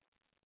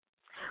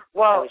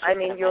 Well, I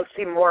mean, you'll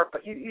see more,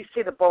 but you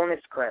see the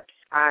bonus clips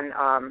on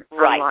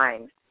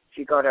online if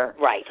you go to.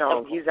 Right.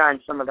 So he's on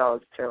some of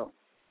those too.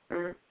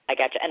 Mm-hmm. I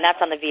got you, and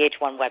that's on the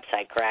VH1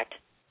 website, correct?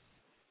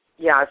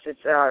 Yes,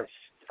 it's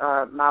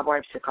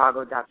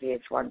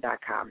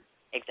mobwifechicago.vh1.com.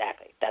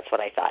 Exactly. That's what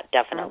I thought,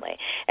 definitely.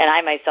 And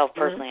I myself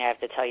personally, I have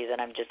to tell you that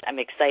I'm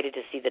excited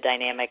to see the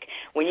dynamic.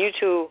 When you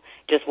two,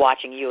 just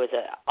watching you as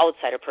an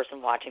outsider person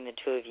watching the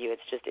two of you,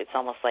 it's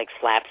almost like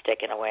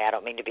slapstick in a way. I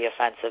don't mean to be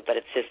offensive, but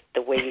it's just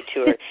the way you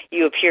two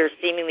you appear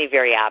seemingly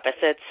very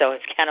opposite. So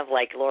it's kind of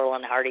like Laurel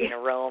and Hardy in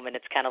a room, and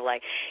it's kind of like,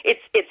 it's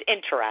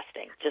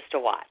interesting just to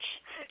watch.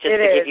 Just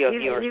it to is. Give you a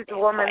viewer's He's the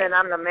woman and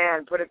I'm the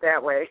man, put it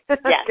that way.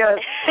 Yes.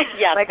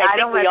 Yes, like,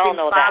 I don't think we let all things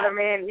know bother that.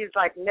 me, and he's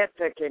like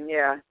nitpicking,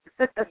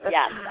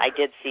 Yes, I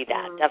did see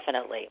that,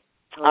 definitely.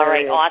 All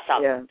right,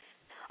 awesome. Yeah.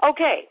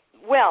 Okay,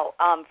 well,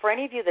 for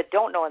any of you that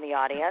don't know in the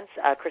audience,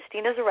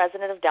 Christina's a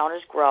resident of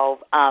Downers Grove.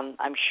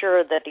 I'm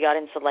sure that the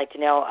audience would like to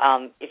know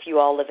if you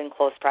all live in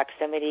close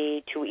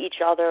proximity to each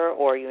other,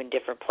 or are you in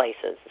different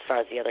places as far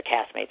as the other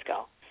castmates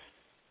go?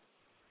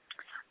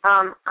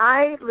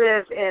 I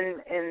live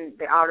in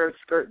the outer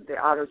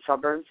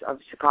suburbs of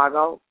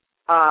Chicago,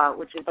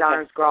 which is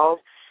Downers Grove,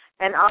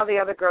 and all the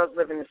other girls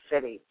live in the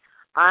city.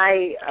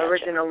 I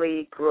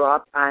originally grew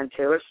up on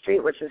Taylor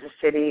Street, which is a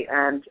city,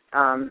 and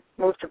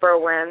moved to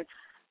Berwyn.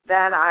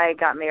 Then I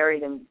got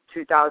married in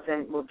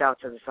 2000, moved out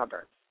to the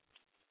suburbs.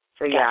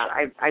 So,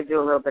 I do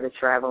a little bit of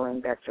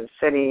traveling back to the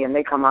city, and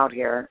they come out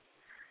here.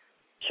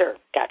 Sure,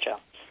 gotcha.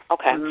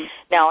 Okay. Mm-hmm.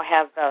 Now,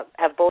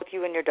 have both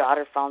you and your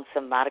daughter found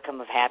some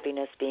modicum of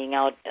happiness being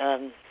out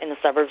in the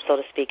suburbs, so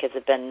to speak? Has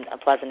it been a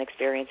pleasant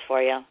experience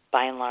for you,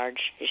 by and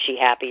large? Is she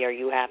happy? Are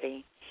you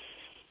happy?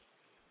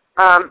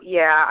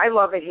 Yeah, I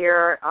love it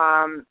here.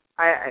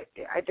 I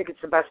think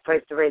it's the best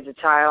place to raise a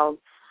child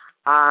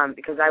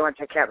because I went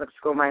to Catholic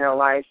school my whole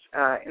life.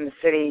 In the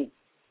city,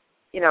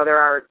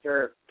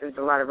 there's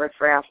a lot of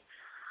riffraff.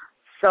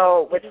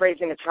 So with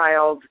raising a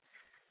child,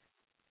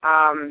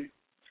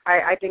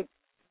 I think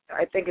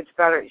it's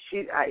better.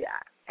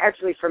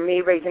 Actually, for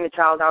me, raising a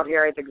child out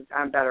here, I think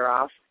I'm better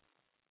off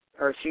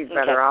or she's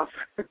better off.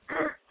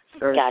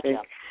 So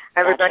gotcha.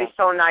 Everybody's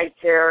so nice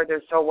here.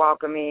 They're so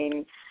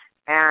welcoming,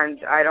 and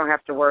I don't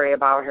have to worry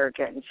about her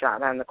getting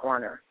shot on the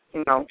corner.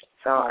 You know,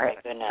 so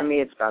for me,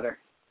 it's better.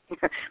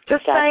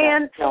 Just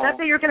saying, not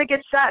that you're going to get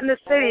shot in the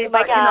city,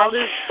 but you know,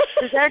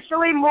 there's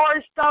actually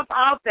more stuff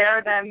out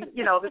there than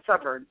the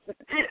suburbs.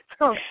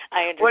 So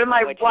I understand what am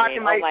I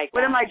walking?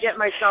 What am I getting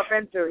myself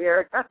into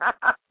here?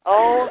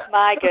 Oh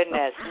my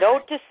goodness!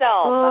 Note to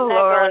self: I'm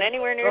not going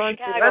anywhere near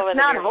Chicago. Let's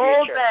not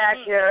hold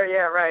back here.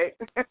 Yeah, right.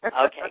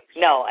 Okay.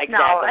 No,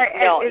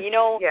 exactly.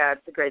 Yeah,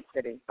 it's a great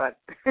city, but.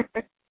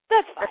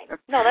 That's fine.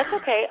 No, that's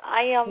okay.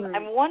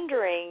 I'm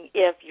wondering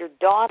if your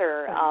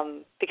daughter,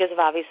 because of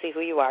obviously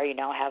who you are, you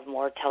now have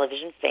more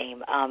television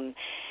fame.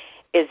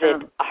 Is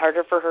it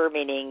harder for her?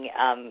 Meaning,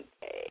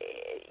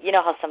 you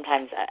know how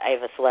sometimes I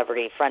have a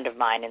celebrity friend of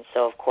mine, and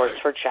so of course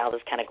her child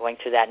is kind of going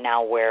through that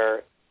now,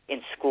 where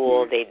in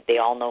school they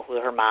all know who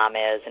her mom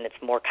is, and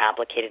it's more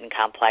complicated and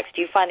complex.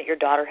 Do you find that your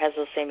daughter has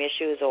those same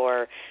issues,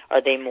 or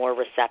are they more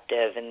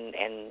receptive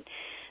and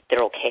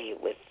they're okay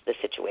with the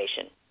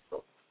situation?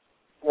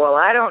 Well,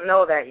 I don't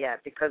know that yet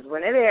because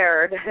when it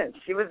aired,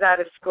 she was out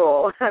of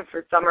school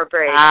for summer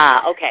break.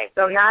 Ah, okay.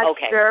 So I'm not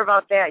sure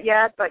about that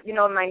yet, but,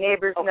 my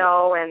neighbors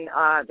know and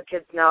the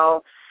kids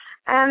know.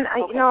 And,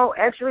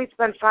 actually it's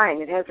been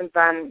fine. It hasn't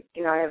been,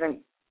 I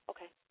haven't,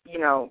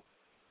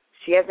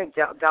 she hasn't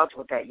dealt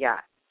with that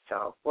yet.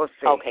 So we'll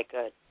see. Okay,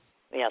 good.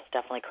 Yes,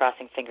 definitely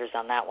crossing fingers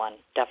on that one.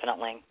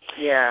 Definitely.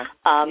 Yeah.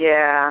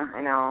 Yeah,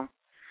 I know.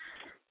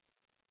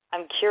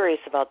 I'm curious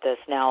about this.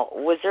 Now,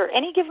 was there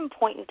any given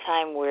point in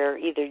time where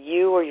either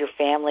you or your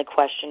family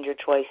questioned your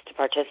choice to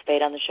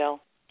participate on the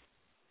show?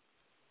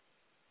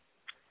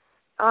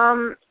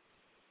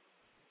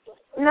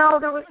 No,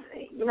 there was,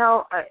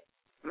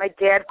 my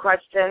dad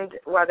questioned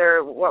what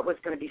was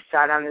going to be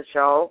said on the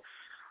show.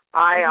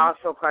 I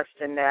also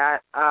questioned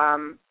that.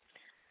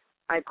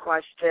 I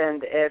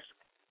questioned if,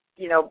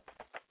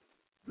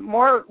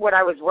 more what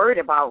I was worried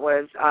about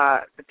was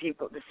the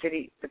people in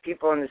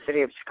the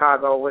city of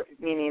Chicago,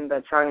 meaning the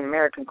Italian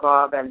American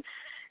Club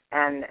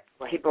and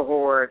people who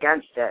were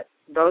against it.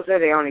 Those are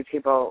the only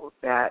people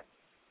that,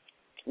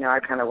 I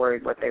kind of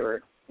worried what they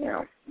were,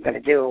 going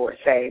to do or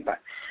say. But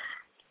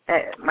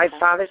my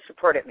father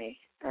supported me,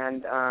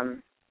 and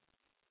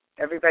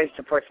everybody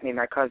supports me.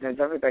 My cousins,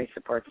 everybody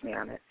supports me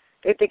on it.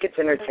 They think it's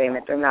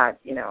entertainment. They're not,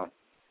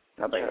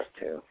 nobody's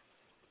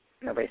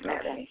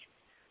mad at me.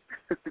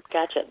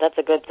 Gotcha. That's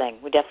a good thing.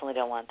 We definitely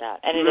don't want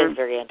that. And it is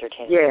very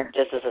entertaining. Yeah.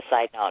 Just as a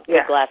side note.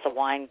 Good glass of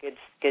wine, good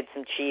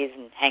some cheese,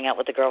 and hang out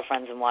with the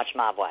girlfriends and watch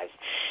Mob Wives.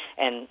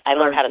 And I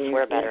learned how to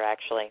swear better,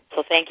 actually.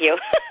 So thank you.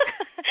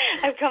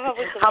 I've come up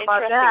with some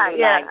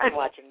interesting lines from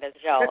watching this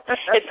show.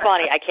 It's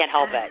funny. I can't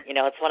help it.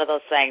 It's one of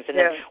those things. And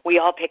then we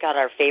all pick out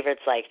our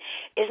favorites, like,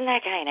 isn't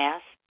that guy an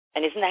ass?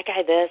 And isn't that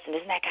guy this? And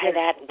isn't that guy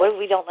that? What do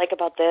we don't like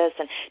about this?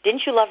 And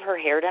didn't you love her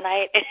hair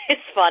tonight?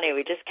 It's funny.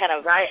 We just kind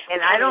of... Right, and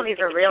I don't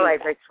even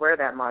realize I swear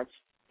that much.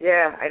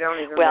 Yeah, I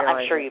don't even realize. Well,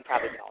 I'm sure you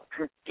probably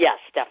don't.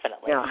 Yes,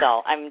 definitely. Yeah.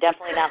 So I'm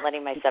definitely not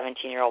letting my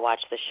 17-year-old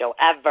watch the show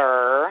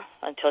ever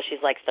until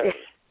she's like 30.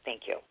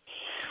 Thank you.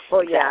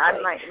 Well,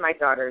 exactly. My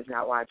daughter is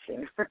not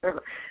watching.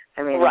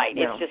 I mean, right,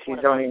 it's just one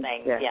of those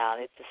things. Yeah,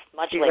 it's just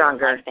much she's later.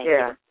 Younger.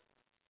 Yeah.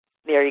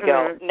 There you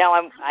go. Now,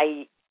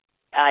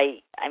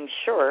 I'm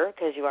sure,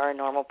 because you are a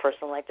normal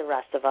person like the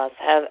rest of us,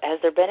 has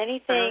there been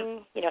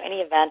anything,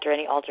 any event or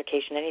any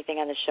altercation, anything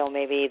on the show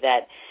maybe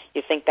that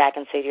you think back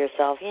and say to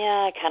yourself,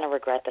 yeah, I kind of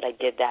regret that I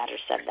did that or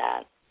said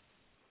that?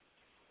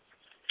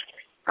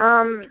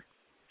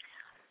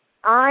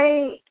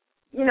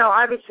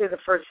 Obviously the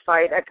first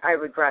fight, I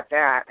regret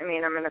that. I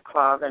mean, I'm in a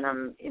club and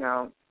I'm,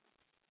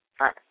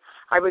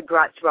 I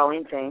regret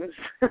throwing things,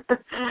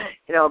 glass.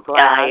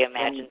 I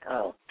imagine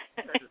so.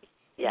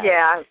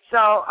 Yeah,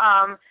 so,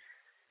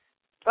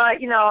 but,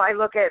 I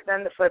look at,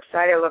 then the flip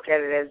side, I look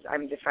at it as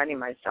I'm defending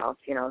myself.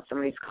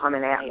 Somebody's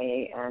coming at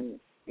me, and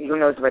who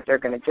knows what they're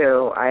going to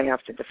do. I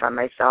have to defend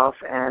myself,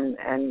 and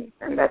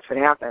that's what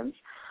happens.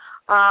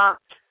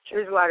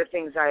 There's a lot of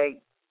things I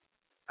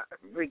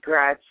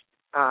regret,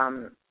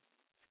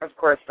 of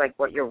course, like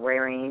what you're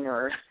wearing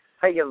or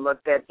how you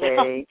look that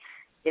day.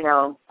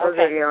 Those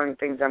are the only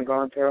things I'm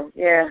going through.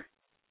 Yeah.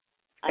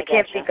 I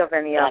can't think of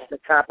any off the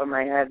top of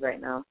my head right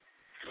now.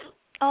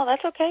 Oh,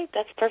 that's okay.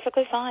 That's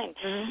perfectly fine.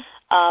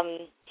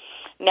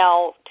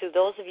 Now, to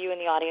those of you in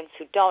the audience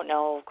who don't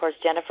know, of course,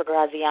 Jennifer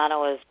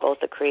Graziano is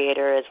both a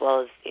creator as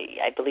well as,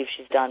 I believe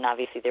she's done,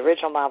 obviously, the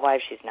original Mob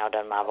Wives. She's now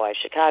done Mob Wives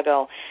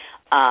Chicago.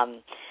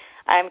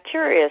 I'm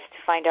curious to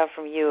find out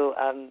from you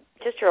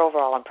just your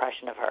overall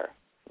impression of her.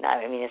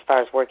 I mean, as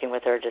far as working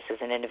with her just as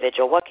an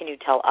individual, what can you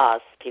tell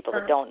us, people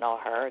that don't know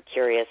her,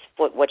 curious,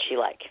 what's she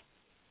like?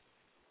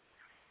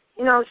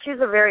 She's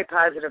a very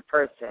positive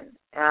person,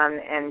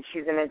 and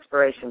she's an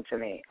inspiration to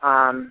me.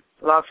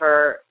 Love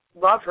her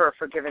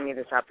for giving me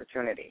this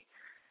opportunity,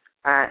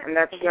 and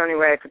that's the only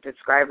way I could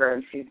describe her.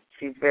 And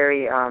she's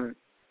very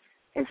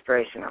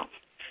inspirational.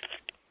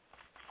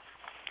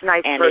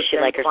 Nice and person, is she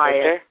like her quiet.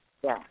 sister?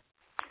 Yeah.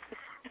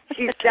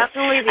 She's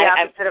definitely the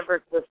opposite of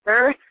her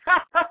sister.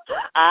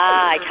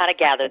 I kind of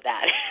gathered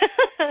that.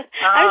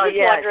 I was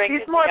just wondering.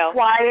 She's more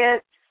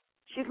quiet.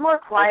 She's more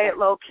quiet, okay.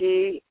 low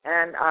key,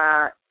 and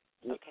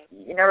okay.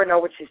 you never know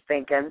what she's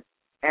thinking.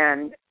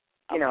 And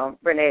you know,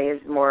 Renee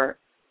is more,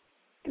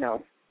 you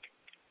know,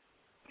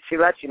 she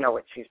lets you know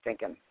what she's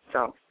thinking.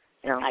 So.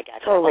 You know, I got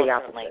you. totally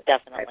certainly, opposite,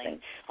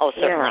 definitely.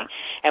 Certainly.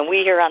 Yeah. And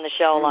we here on the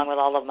show, along with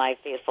all of my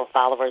faithful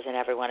followers and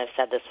everyone, have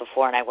said this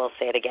before, and I will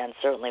say it again.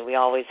 Certainly, we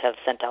always have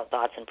sent out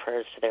thoughts and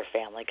prayers to their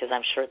family, because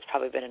I'm sure it's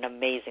probably been an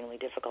amazingly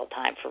difficult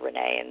time for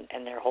Renee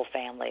and their whole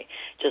family,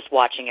 just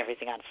watching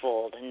everything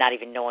unfold and not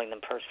even knowing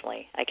them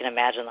personally. I can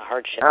imagine the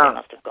hardship they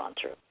must have gone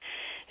through.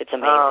 It's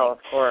amazing. Oh,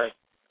 of course.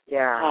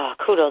 Yeah. Oh,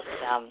 kudos to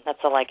them.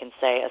 That's all I can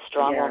say. A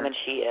strong woman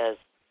she is.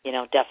 You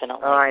know,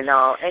 definitely. Oh, I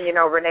know. And, you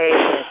know, Renee is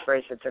an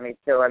inspiration to me,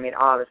 too. I mean,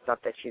 all the stuff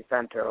that she's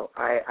been through,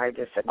 I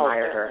just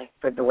admire her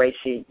for the way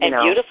she, you know,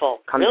 beautiful.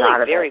 comes really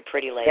out of very it.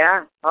 Pretty lady.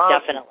 Yeah. Oh,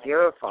 definitely.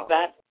 Beautiful. You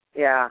bet.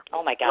 Yeah.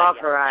 Oh, my God. Love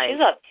her eyes.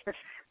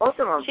 Both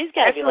of them. She's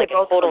got to be like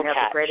a total have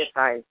the greatest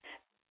eyes.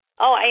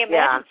 Oh, I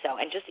imagine so.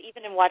 And just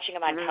even in watching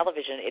them on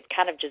television, it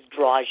kind of just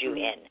draws you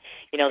in.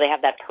 You know, they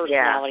have that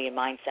personality and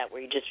mindset where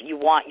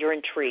you're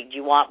intrigued,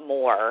 you want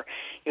more,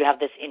 you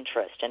have this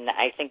interest. And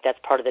I think that's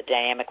part of the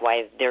dynamic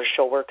why their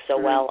show works so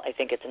well. I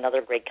think it's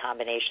another great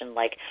combination.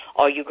 Like,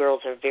 all you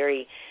girls are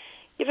you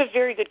have a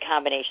very good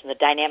combination. The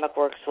dynamic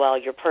works well.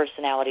 Your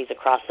personalities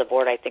across the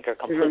board, I think, are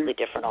completely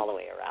different all the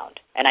way around.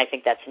 And I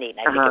think that's neat,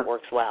 and I think it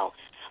works well.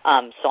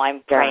 So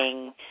I'm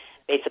praying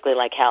basically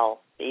like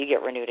hell that you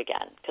get renewed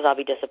again, because I'll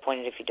be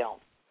disappointed if you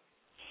don't.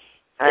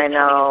 I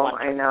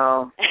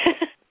know.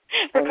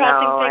 We're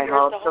crossing fingers.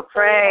 I hope. So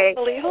pray.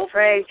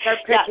 Start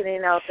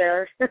picketing out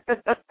there.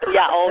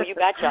 Yeah, you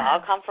betcha. I'll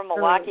come from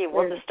Milwaukee.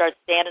 We'll just start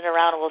standing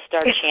around and we'll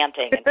start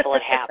chanting until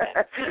it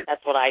happens.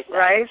 That's what I say.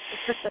 Right?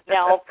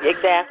 Now,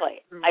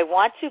 exactly. I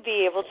want to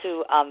be able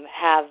to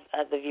have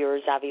the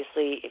viewers,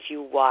 obviously, if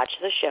you watch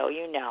the show,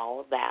 you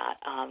know that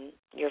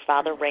your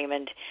father,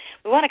 Raymond,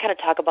 we want to kind of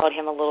talk about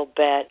him a little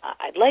bit.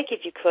 I'd like,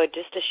 if you could,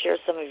 just to share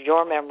some of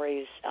your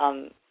memories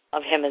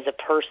of him as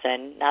a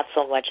person, not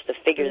so much the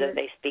figure that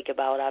they speak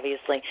about,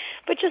 obviously,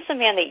 but just the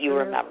man that you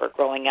remember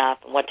growing up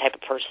and what type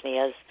of person he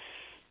is.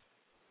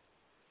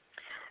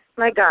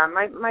 My God,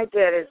 my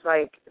dad is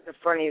like the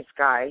funniest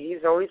guy.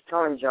 He's always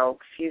telling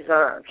jokes. He's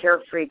a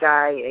carefree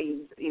guy.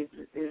 He's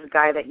a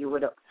guy that you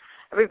would.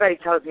 Everybody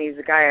tells me he's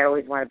a guy I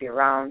always want to be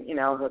around. You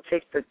know, he'll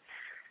take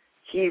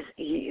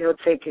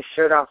his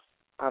shirt off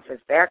his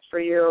back for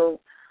you.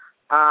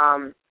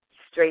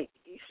 Straight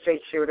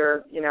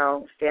shooter. You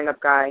know, stand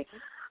up guy.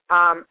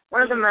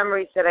 One of the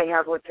memories that I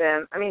have with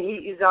him, I mean,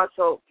 he's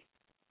also,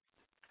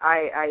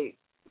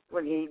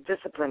 when he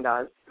disciplined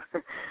us,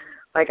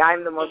 like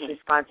I'm the most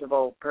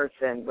responsible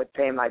person with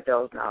paying my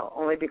bills now,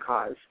 only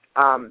because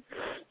I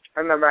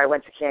remember I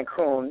went to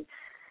Cancun,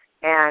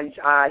 and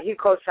he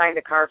co-signed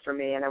a car for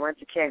me, and I went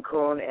to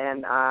Cancun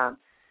and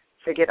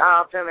figured,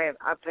 I'll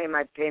pay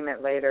my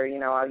payment later, you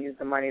know, I'll use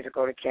the money to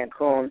go to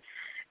Cancun.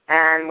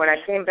 And when I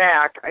came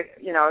back, I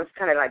was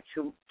kind of like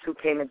two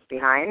payments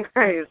behind.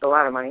 I used a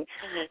lot of money.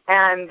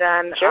 And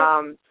then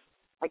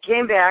I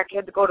came back,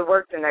 had to go to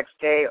work the next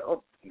day.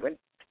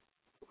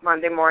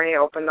 Monday morning, I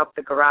opened up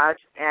the garage,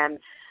 and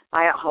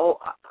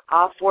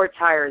all four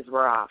tires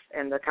were off,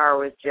 and the car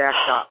was jacked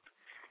up.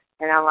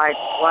 And I'm like,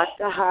 what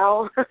the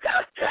hell?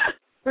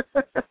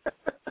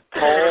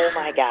 Oh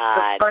my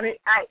God! Funny,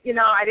 I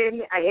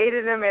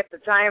hated him at the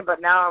time,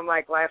 but now I'm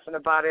like laughing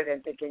about it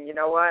and thinking, you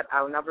know what?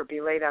 I'll never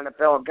be late on a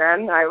bill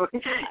again.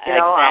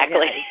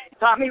 Exactly. He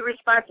taught me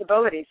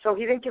responsibility. So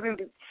he didn't give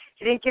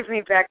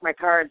me back my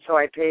car until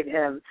I paid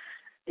him,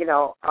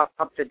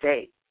 up to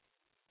date.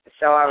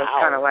 So I was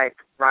kind of like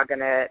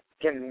rugging it,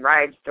 getting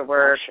rides to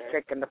work,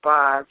 taking the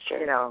bus,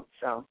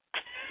 So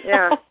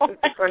yeah,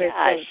 it's the funniest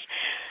thing.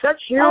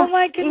 Such humor. Oh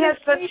my goodness! He has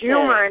such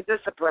humor and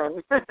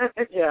discipline.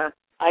 Yeah.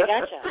 I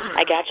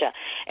gotcha.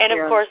 And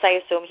of course,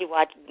 I assume he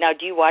watched. Now,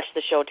 do you watch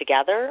the show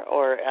together,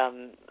 or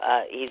I'm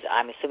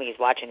assuming he's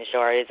watching the show,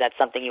 or is that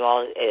something you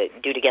all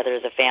do together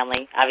as a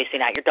family? Obviously,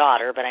 not your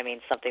daughter, but I mean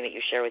something that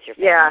you share with your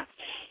family. Yeah.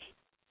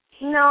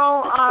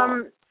 No,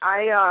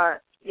 I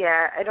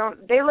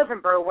don't. They live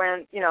in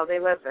Berwyn. They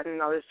live in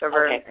another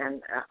suburb,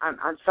 and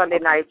on Sunday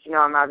nights,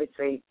 I'm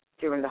obviously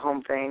doing the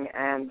home thing,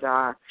 and so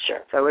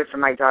I wait for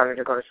my daughter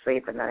to go to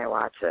sleep, and then I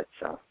watch it.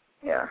 So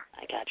yeah.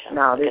 I gotcha.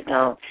 No, there's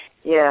no.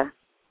 Yeah.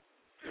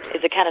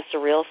 Is it kind of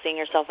surreal seeing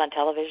yourself on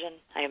television?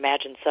 I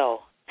imagine so.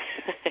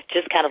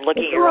 Just kind of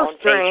looking at your own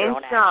face, your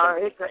own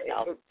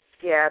actions.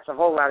 It's a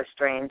whole lot of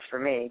strange for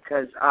me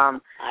because, I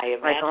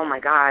imagine. like, oh my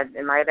God,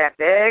 am I that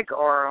big?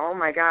 Or oh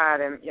my God,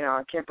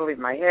 I can't believe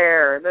my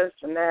hair, or this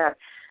and that.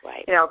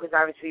 Right. Because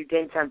obviously you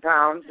gain 10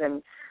 pounds,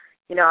 and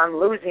I'm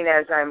losing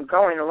as I'm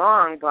going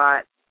along,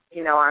 but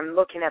I'm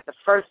looking at the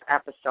first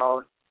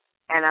episode,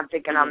 and I'm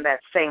thinking I'm that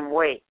same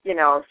weight,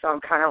 so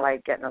I'm kind of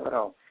like getting a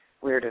little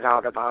weirded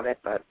out about it,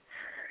 but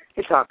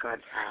it's all good.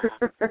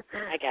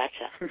 I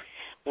gotcha.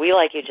 We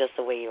like you just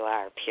the way you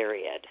are,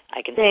 period.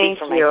 I can Thank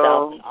speak for you.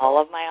 myself and all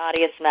of my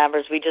audience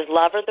members. We just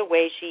love her the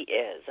way she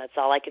is. That's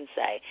all I can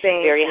say.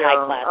 Thank Very you.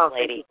 high-class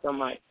lady. Thank you so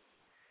much.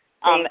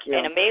 Thank you.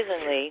 And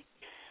amazingly,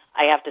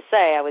 I have to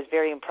say, I was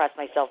very impressed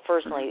myself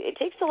personally. It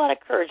takes a lot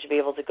of courage to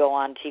be able to go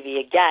on TV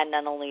again,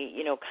 not only,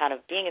 kind of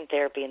being in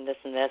therapy and this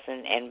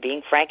and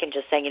being frank and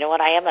just saying, you know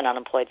what, I am an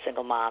unemployed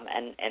single mom,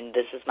 and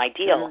this is my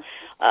deal.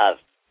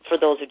 For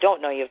those who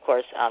don't know you, of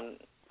course,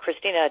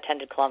 Christina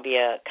attended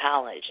Columbia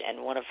College,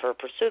 and one of her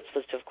pursuits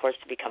was, of course,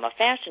 to become a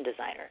fashion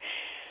designer.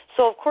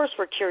 So, of course,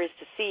 we're curious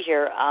to see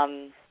here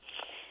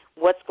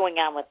what's going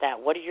on with that.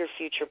 What are your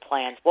future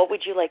plans? What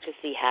would you like to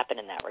see happen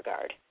in that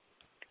regard?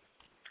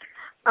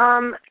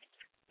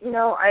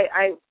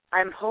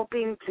 I'm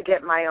hoping to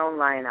get my own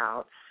line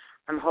out.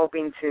 I'm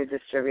hoping to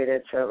distribute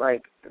it to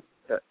like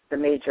the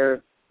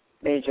major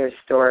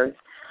stores.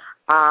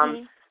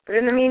 But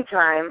in the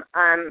meantime,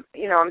 I'm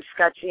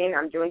sketching.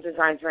 I'm doing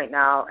designs right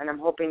now, and I'm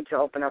hoping to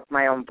open up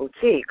my own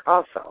boutique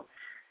also.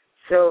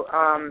 So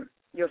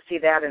you'll see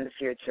that in the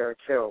future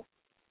too.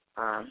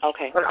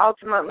 Okay. But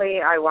ultimately,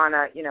 I want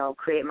to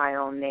create my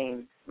own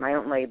name, my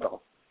own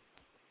label.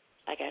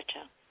 I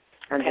gotcha.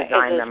 And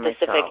design them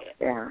myself.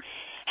 Yeah.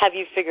 Have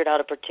you figured out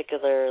a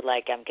particular,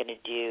 like, I'm going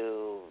to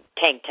do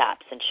tank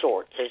tops and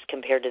shorts as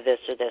compared to this,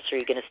 or are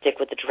you going to stick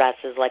with the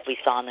dresses like we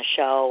saw on the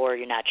show, or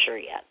you're not sure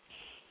yet?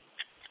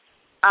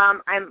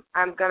 I'm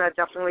going to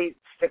definitely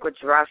stick with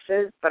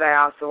dresses, but I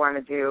also want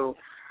to do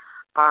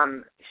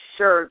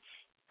shirts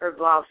or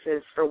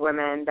blouses for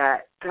women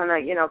that kind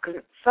of,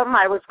 because something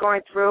I was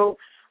going through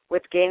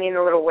with gaining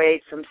a little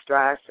weight, some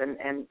stress,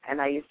 and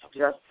I used to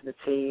dress to the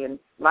T, and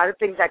a lot of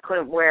things I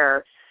couldn't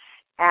wear.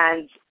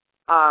 And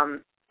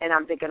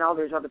I'm thinking,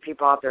 there's other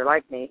people out there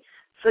like me.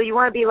 So you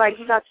want to be like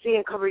sexy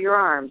and cover your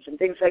arms and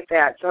things like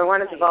that. So I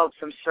want to develop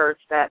some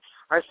shirts that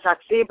are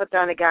sexy, but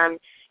then again,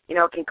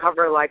 can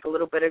cover like a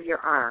little bit of your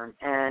arm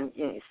and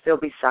still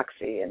be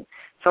sexy. And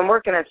so I'm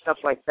working at stuff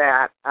like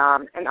that.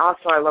 And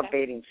also I love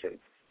bathing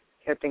suits.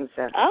 Things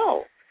that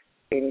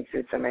bathing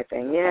suits are my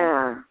thing.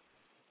 Yeah.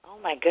 Oh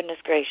my goodness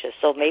gracious!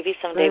 So maybe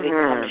someday we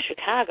can come to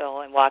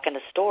Chicago and walk in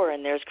a store,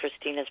 and there's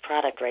Christina's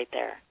product right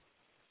there.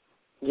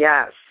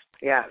 Yes.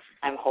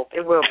 I'm hoping.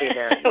 It will be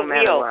there, no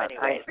matter what.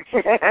 Anyways.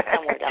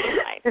 Somewhere down the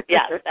line.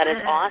 Yes, that is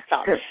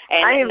awesome.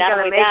 And I am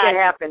going to make it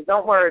happen.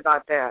 Don't worry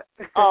about that.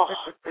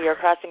 We are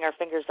crossing our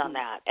fingers on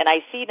that. And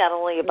I see not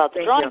only about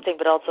the drawing thing,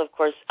 but also, of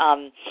course,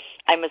 I'm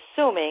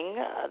assuming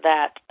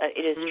that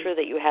it is true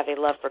that you have a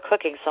love for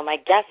cooking. So my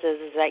guess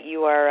is that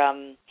you are,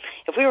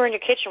 if we were in your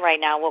kitchen right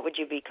now, what would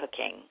you be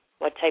cooking?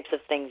 What types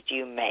of things do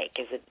you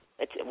make?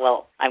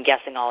 I'm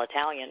guessing all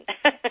Italian.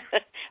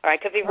 Or I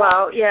could be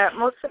wrong. Well, yeah,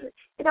 most of it,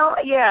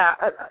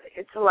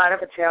 it's a lot of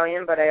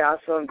Italian, but I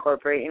also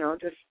incorporate,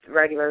 just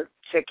regular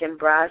chicken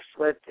breasts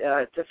with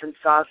different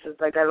sauces.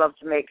 Like I love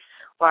to make,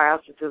 I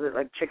also do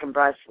like chicken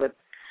breasts with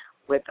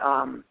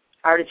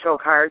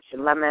artichoke hearts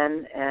and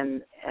lemon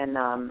and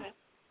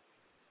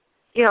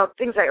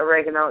things like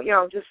oregano,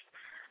 just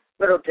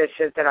little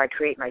dishes that I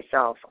create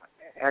myself,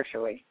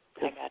 actually.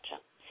 I gotcha.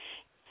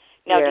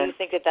 Now, do you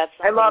think that that's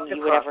something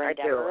you would ever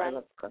endeavor on? I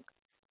love to cook.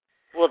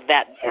 Well,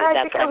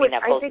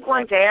 I think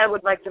one day I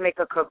would like to make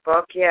a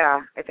cookbook.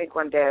 Yeah, I think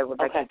one day I would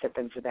like to dip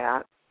into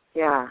that.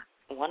 Yeah.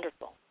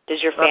 Wonderful. Does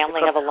your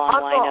family have a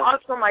long line of?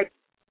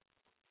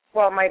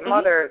 Also, my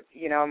mother,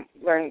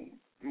 learned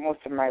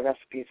most of my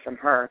recipes from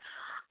her.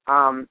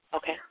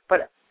 Okay.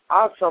 But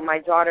also, my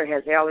daughter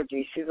has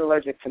allergies. She's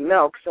allergic to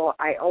milk, so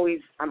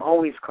I'm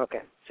always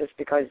cooking, just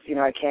because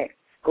I can't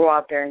go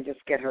out there and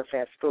just get her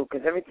fast food,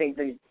 because everything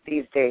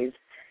these days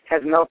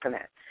has milk in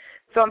it.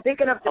 So I'm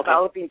thinking of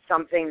developing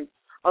something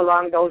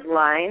along those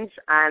lines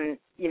on,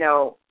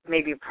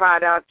 maybe a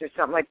product or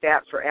something like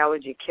that for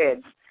allergy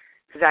kids,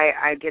 because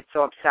I get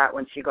so upset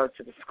when she goes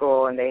to the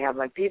school and they have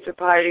like pizza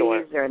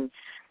parties and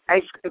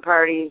ice cream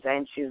parties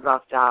and she's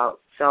left out.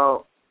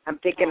 So I'm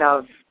thinking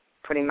of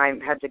putting my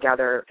head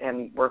together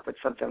and work with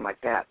something like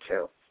that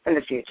too in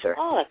the future.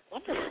 Oh, that's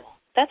wonderful.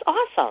 That's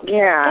awesome.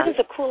 Yeah. That is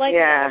a cool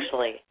idea,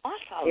 actually.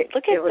 Awesome.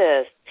 Look at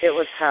this. It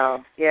was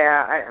hell.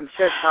 Yeah, I'm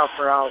sure it's hell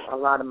for a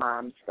lot of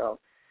moms. So.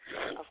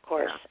 Of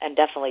course, and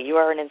definitely. You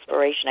are an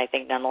inspiration, I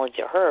think, not only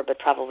to her, but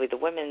probably the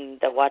women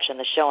that watch on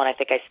the show, and I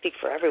think I speak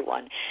for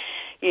everyone.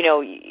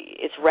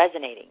 It's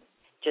resonating.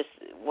 Just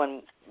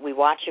when we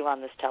watch you on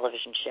this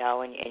television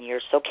show and you're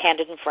so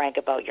candid and frank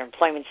about your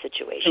employment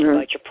situation,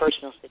 about your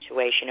personal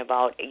situation,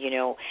 about,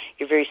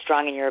 you're very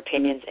strong in your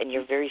opinions and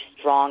you're very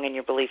strong in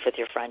your belief with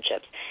your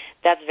friendships.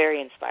 That's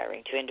very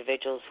inspiring to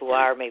individuals who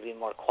are maybe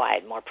more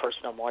quiet, more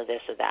personal, more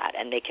this or that,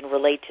 and they can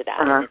relate to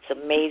that. And it's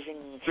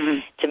amazing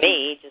to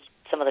me, just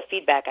some of the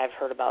feedback I've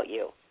heard about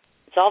you.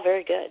 It's all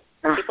very good.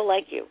 People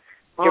like you.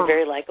 You're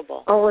very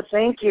likable. Oh, well,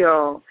 thank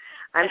you.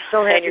 I'm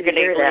so happy to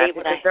hear that,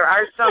 because there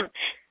are some...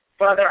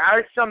 Well, there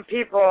are some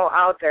people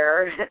out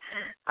there,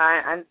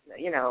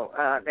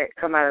 that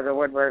come out of the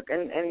woodwork,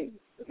 and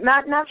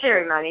not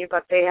very many,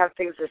 but they have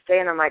things to say,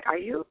 and I'm like,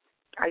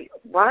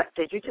 what?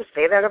 Did you just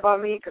say that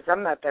about me? Because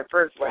I'm not that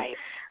person. Right.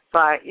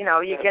 But,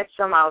 you get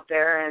some out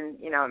there, and,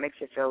 it makes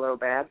you feel a little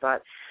bad.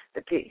 But,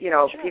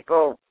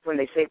 people, when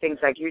they say things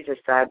like you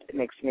just said, it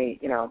makes me,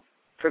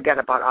 forget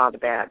about all the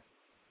bad.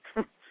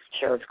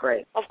 Sure. So it's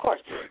great. Of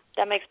course.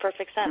 That makes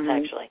perfect sense,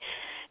 Mm-hmm. actually.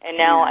 And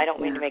now, I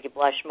don't mean to make you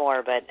blush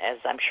more, but as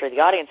I'm sure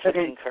the audience would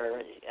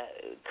concur,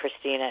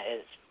 Christina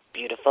is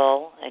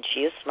beautiful, and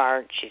she is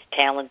smart, she's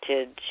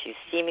talented, she's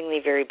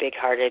seemingly very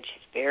big-hearted,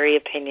 she's very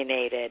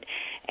opinionated,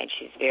 and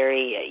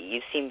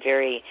you seem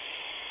very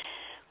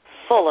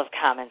full of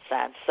common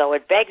sense. So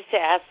it begs to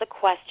ask the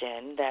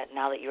question that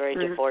now that you're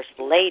a divorced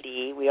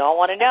lady, we all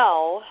want to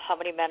know how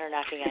many men are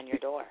knocking on your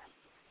door.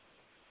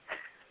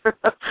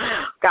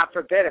 God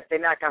forbid if they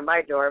knock on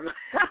my door.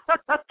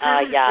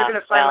 Yeah.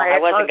 Well, I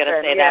wasn't going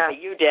to say that,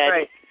 but you did.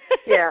 Right.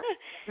 Yeah.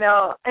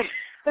 No.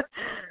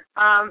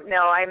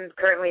 No, I'm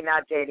currently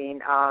not dating.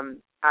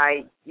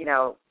 I,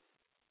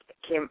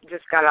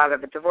 just got out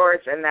of a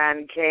divorce and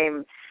then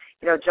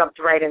jumped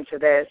right into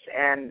this,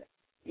 and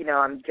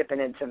I'm dipping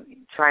into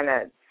trying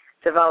to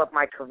develop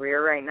my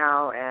career right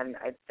now, and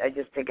I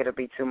just think it'll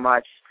be too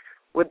much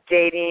with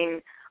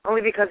dating.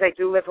 Only because I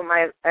do live with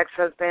my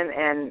ex-husband,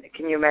 and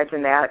can you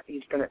imagine that?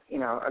 He's going to,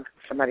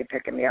 somebody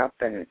picking me up,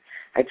 and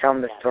I tell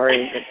him the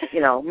story,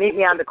 that, meet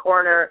me on the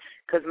corner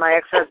because my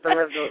ex-husband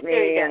lives with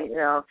me, and,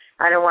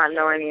 I don't want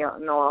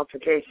no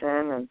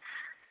altercation.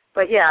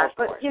 But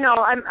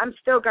I'm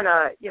still going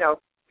to,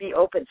 be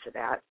open to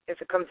that.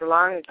 If it comes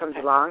along, it comes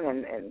along,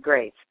 and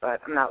great,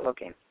 but I'm not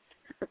looking.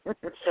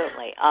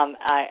 Certainly.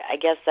 I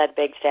guess that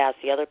begs to ask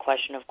the other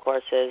question, of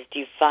course, is do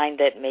you find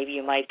that maybe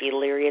you might be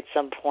leery at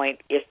some point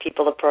if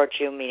people approach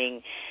you,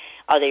 meaning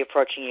are they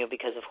approaching you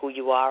because of who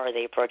you are, or are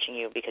they approaching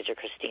you because you're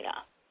Christina?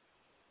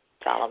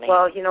 Follow me?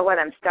 Well, you know what,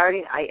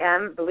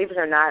 believe it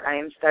or not, I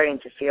am starting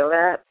to feel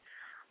that.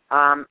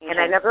 And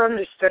I never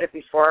understood it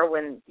before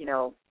when,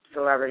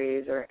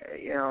 celebrities or,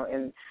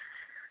 and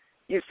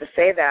used to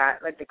say that,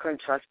 like they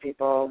couldn't trust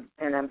people,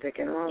 and I'm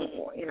thinking,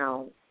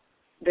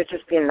 they're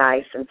just being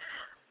nice.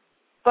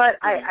 But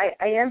I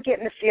am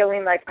getting the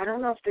feeling like I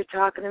don't know if they're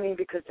talking to me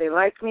because they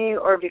like me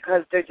or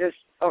because they're just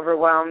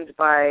overwhelmed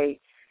by,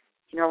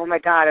 oh my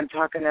God, I'm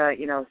talking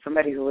to,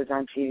 somebody who was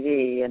on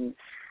TV. And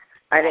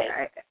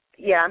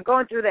I'm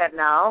going through that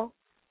now.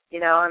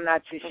 I'm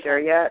not too sure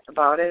yet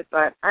about it,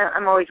 but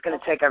I'm always going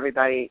to take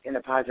everybody in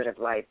a positive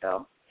light,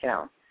 though.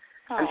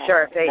 I'm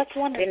sure if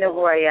they know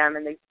who I am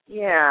and they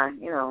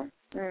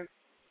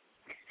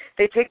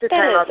take the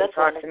time out to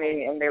talk to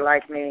me and they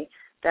like me,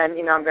 then,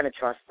 I'm going to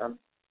trust them.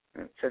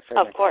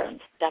 Of course,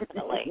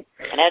 definitely.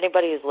 And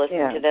anybody who's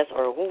listening to this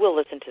or who will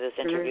listen to this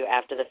interview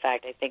after the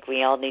fact, I think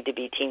we all need to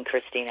be Team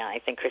Christina. I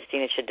think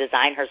Christina should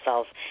design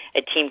herself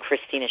a Team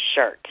Christina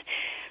shirt.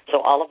 So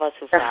all of us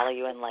who follow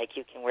you and like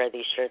you can wear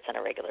these shirts on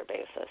a regular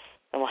basis.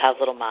 And we'll have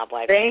little mob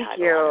wives Thank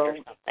you. or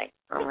something.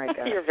 Oh, my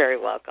God. You're very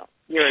welcome.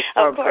 You're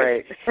so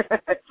great.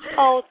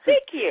 Oh,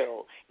 thank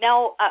you.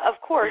 Now, of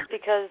course,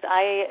 because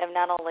I am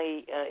not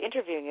only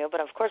interviewing you, but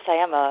of course I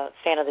am a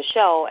fan of the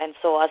show, and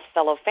so us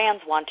fellow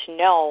fans want to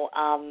know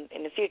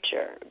in the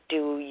future,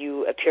 do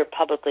you appear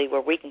publicly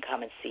where we can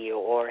come and see you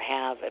or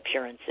have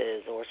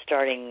appearances or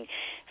starting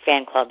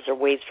fan clubs or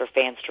ways for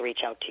fans to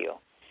reach out to you?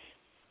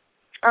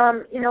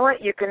 You know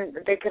what?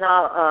 They can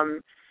all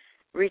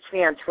reach me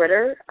on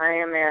Twitter. I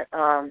am at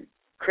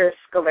Chris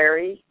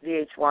Scoleri,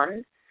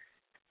 VH1.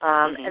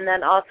 And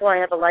then also I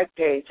have a like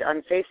page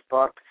on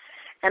Facebook.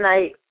 And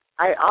I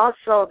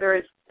also,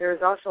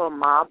 there's also a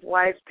Mob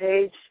Wives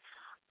page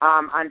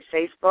on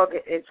Facebook.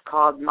 It's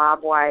called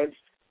Mob Wives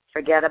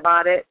Forget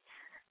About It.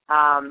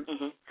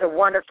 It's a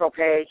wonderful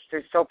page.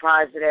 They're so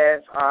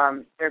positive.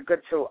 They're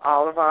good to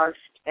all of us.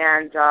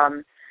 And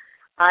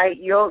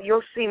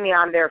you'll see me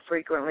on there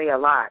frequently a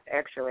lot,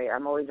 actually.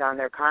 I'm always on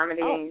there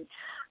commenting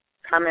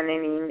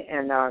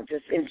and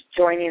just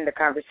joining the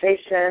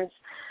conversations.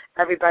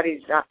 Everybody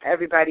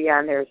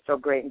on there is so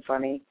great and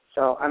funny,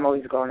 so I'm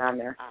always going on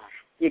there.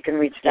 You can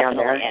reach me on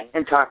there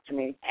and talk to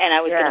me. And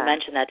I was going to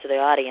mention that to the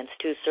audience,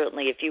 too,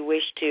 certainly. If you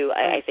wish to,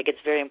 I think it's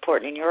very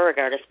important in your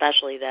regard,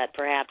 especially that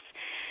perhaps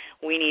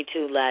we need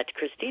to let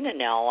Christina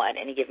know at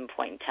any given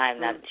point in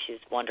time that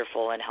she's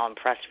wonderful and how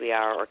impressed we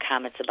are, or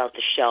comments about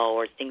the show,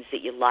 or things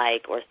that you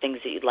like, or things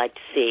that you'd like to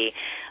see.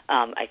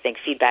 I think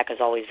feedback is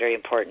always very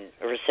important,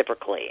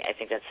 reciprocally. I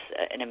think that's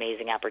an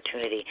amazing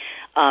opportunity.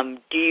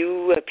 Do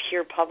you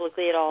appear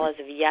publicly at all as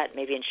of yet,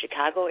 maybe in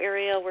Chicago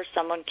area, where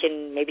someone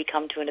can maybe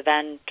come to an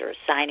event or a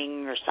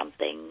signing or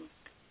something?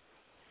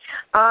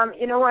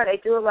 You know what? I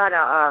do a lot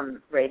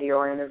of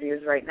radio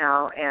interviews right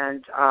now,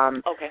 and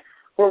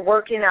we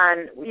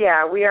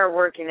are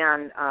working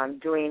on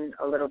doing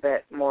a little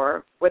bit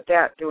more with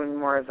that, doing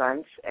more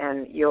events,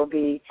 and you'll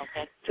be,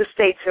 just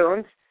stay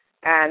tuned,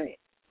 and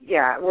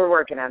we're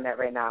working on that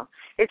right now.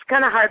 It's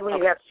kind of hard when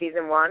you have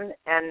season 1,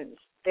 and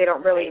they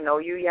don't really know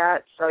you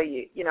yet, so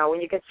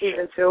when you get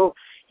season 2,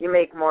 you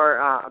make more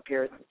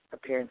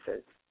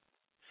appearances.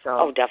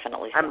 So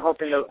definitely. I'm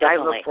hoping I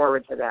look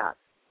forward to that.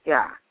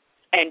 Yeah.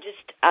 And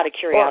just out of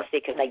curiosity,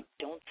 because I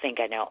don't think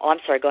I know. Oh, I'm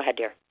sorry. Go ahead,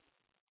 dear.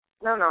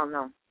 No,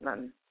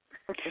 nothing.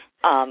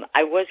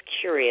 I was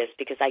curious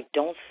because I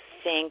don't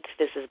think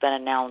this has been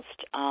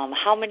announced.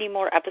 How many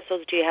more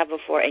episodes do you have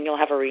before? And you'll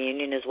have a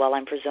reunion as well,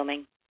 I'm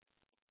presuming?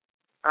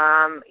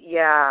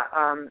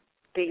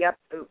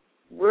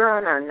 we're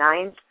on our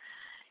 9th.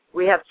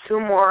 We have 2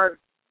 more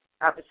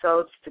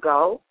episodes to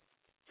go,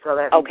 so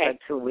that means like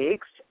 2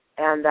 weeks,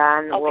 and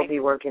then we'll be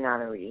working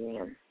on a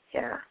reunion.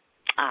 Yeah.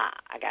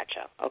 I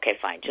gotcha. Okay,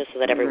 fine. Just so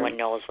that everyone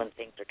knows when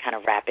things are kind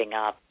of wrapping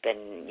up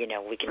and,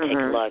 we can take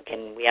a look,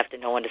 and we have to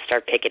know when to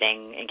start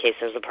picketing in case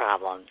there's a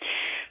problem.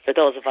 For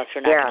those of us who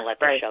are not going to let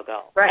the show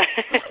go. Right.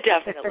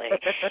 Definitely.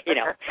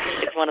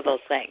 It's one of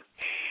those things.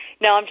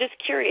 Now, I'm just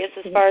curious,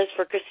 as far as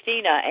for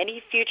Christina, any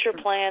future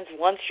plans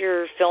once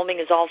your filming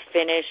is all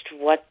finished?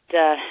 What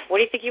do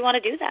you think you want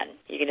to do then?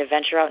 You going to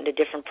venture out into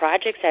different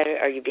projects?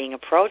 Are you being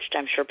approached?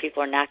 I'm sure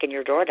people are knocking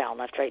your door down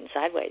left, right, and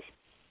sideways.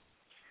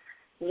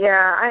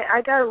 Yeah,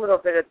 I got a little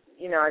bit of,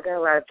 I got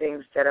a lot of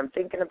things that I'm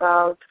thinking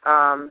about.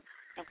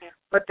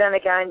 But then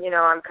again,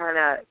 I'm kind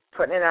of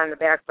putting it on the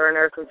back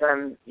burner because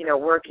I'm,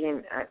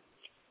 working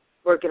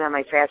on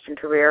my fashion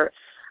career.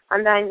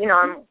 And then,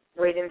 I'm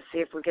waiting to see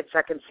if we get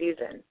second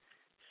season.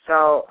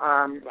 So,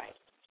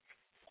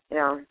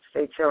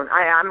 stay tuned.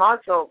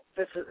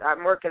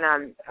 I'm working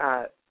on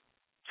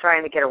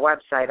trying to get a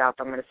website up.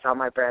 I'm going to sell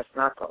my brass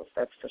knuckles,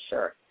 that's for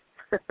sure.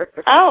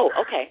 Oh,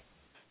 okay.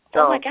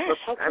 So my gosh,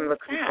 how cool I'm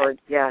looking is that? forward.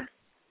 Yeah.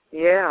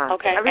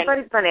 Okay.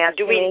 Everybody's been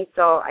asking me,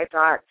 so I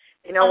thought,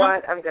 you know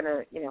what? I'm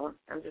gonna,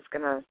 I'm just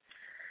gonna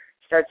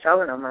start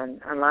selling them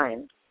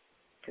online.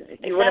 Because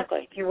you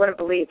wouldn't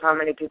believe how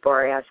many people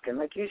are asking.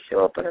 Like, you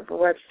should open up a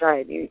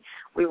website.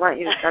 We want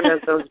you to send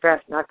us those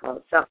brass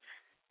knuckles. So.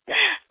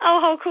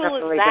 How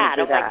cool is that?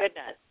 Oh my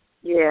goodness.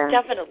 Yeah.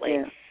 Definitely.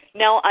 Yeah.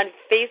 Now on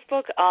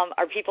Facebook,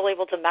 are people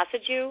able to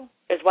message you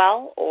as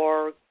well,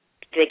 or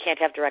they can't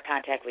have direct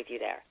contact with you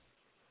there?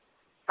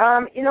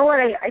 You know what?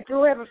 I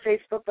do have a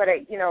Facebook, but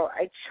I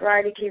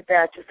try to keep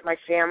that just my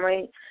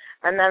family,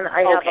 and then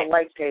I have a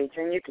like page,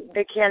 and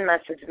they can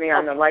message me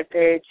on the like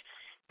page,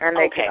 and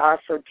they can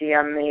also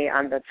DM me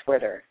on the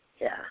Twitter.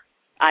 Yeah.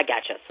 I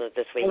gotcha. So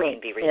this way you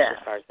can be reached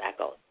as far as that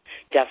goes.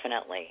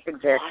 Definitely.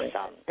 Exactly.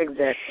 Awesome.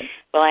 Exactly.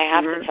 Well, I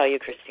have to tell you,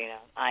 Christina,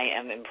 I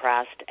am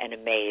impressed and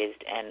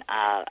amazed, and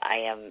I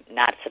am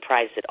not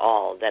surprised at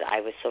all that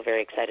I was so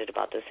very excited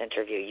about this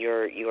interview.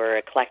 You are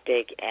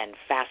eclectic and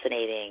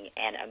fascinating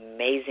and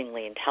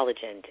amazingly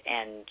intelligent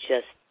and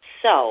just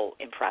so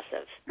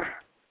impressive.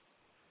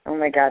 Oh,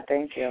 my God,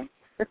 thank you.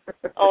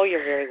 Oh,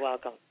 you're very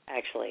welcome,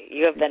 actually.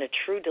 You have been a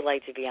true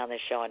delight to be on this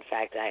show. In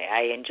fact,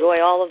 I enjoy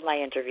all of my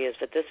interviews,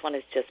 but this one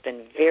has just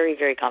been very,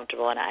 very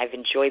comfortable, and I've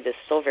enjoyed this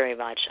so very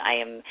much. I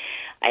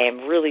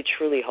am really,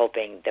 truly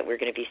hoping that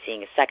we're going to be seeing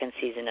a second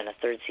season and a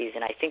third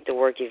season. I think the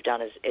work you've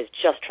done is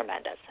just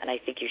tremendous, and I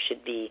think you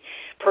should be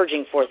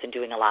purging forth and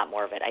doing a lot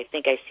more of it. I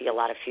think I see a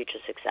lot of future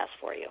success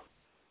for you.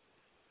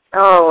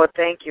 Oh, well,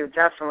 thank you.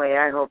 Definitely.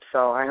 I hope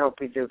so. I hope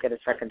we do get a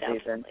second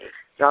season.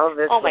 All of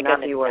this will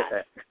not be worth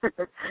it.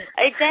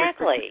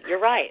 Exactly. You're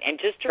right. And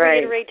just to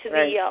reiterate to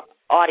the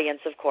audience,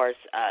 of course,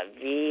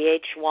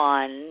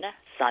 VH1,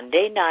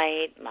 Sunday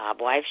night, Mob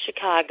Wives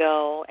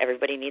Chicago.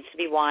 Everybody needs to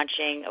be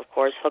watching. Of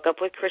course, hook up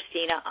with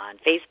Christina on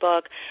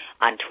Facebook,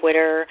 on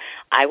Twitter.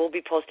 I will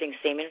be posting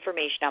same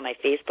information on my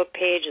Facebook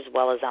page as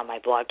well as on my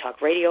Blog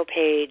Talk Radio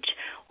page,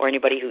 or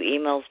anybody who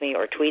emails me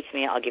or tweets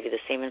me, I'll give you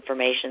the same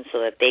information so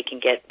that they can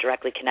get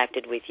directly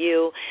connected with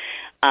you.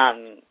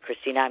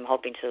 Christina, I'm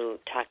hoping to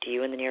talk to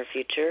you in the near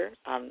future,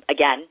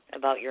 again,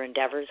 about your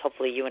endeavors.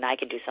 Hopefully you and I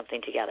can do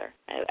something together.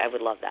 I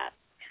would love that.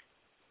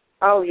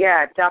 Oh,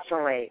 yeah,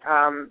 definitely.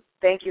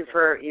 Thank you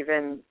for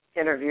even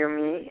interviewing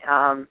me.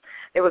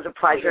 It was a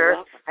pleasure.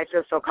 I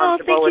feel so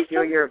comfortable with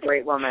you. You're a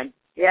great woman.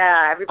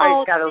 Yeah,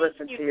 everybody's got to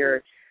listen to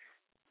your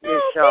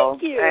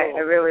show. Thank you. I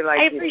really like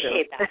you, too. I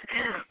appreciate that.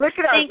 Look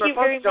at us. We're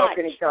both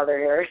joking each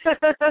other here.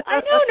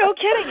 I know, no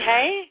kidding,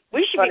 hey?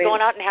 We should be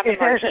going out and having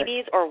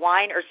martinis or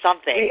wine or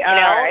something. We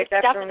are.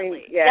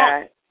 Definitely.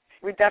 Yeah. Yes.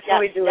 We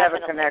definitely do have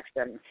a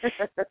connection.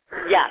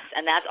 Yes,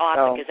 and that's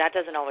awesome because that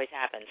doesn't always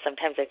happen.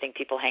 Sometimes I think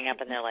people hang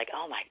up and they're like,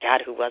 oh, my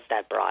God, who was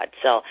that broad?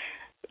 So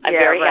I'm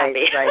very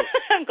happy. Right.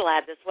 I'm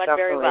glad this went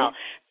very well.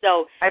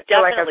 So I feel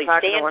definitely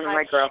like I'm talking stay in to one touch. of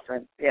my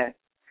girlfriends. Yeah.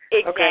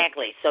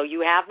 Exactly. Okay. So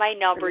you have my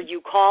number.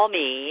 You call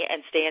me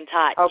and stay in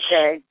touch.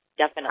 Okay.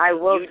 Definitely. I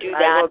will do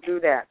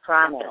that.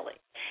 Promise.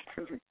 Definitely.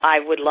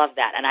 I would love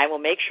that. And I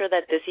will make sure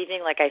that this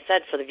evening, like I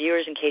said, for the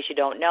viewers, in case you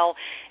don't know,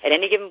 at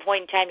any given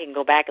point in time, you can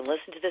go back and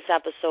listen to this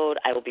episode.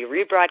 I will be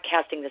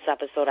rebroadcasting this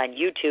episode on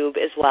YouTube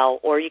as well,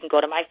 or you can go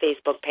to my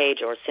Facebook page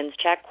or Sins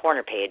Chat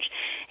Corner page,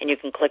 and you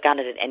can click on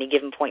it at any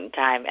given point in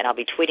time, and I'll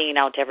be tweeting it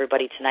out to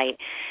everybody tonight.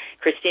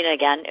 Christina,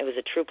 again, it was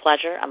a true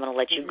pleasure. I'm going to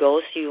let you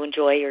go so you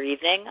enjoy your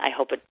evening. I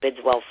hope it bids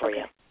well for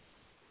you.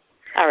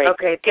 All right.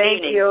 Okay,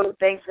 thank you.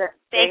 Thanks.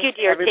 Thank you,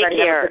 dear. Everybody.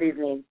 Take care. Have a good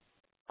evening.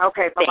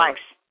 Okay, bye-bye.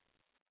 Thanks.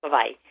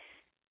 Bye-bye.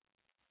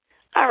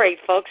 All right,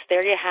 folks,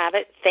 there you have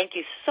it. Thank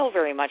you so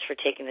very much for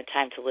taking the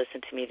time to listen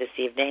to me this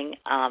evening.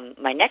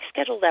 My next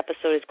scheduled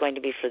episode is going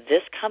to be for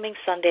this coming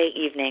Sunday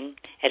evening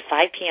at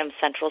 5 p.m.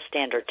 Central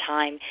Standard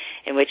Time,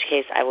 in which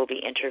case I will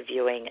be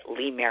interviewing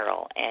Lee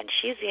Merrill, and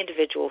she's the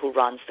individual who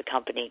runs the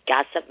company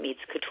Gossip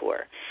Meets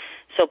Couture.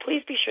 So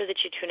please be sure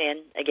that you tune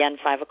in, again,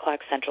 5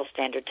 o'clock Central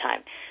Standard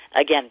Time.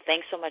 Again,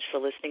 thanks so much for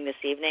listening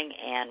this evening,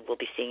 and we'll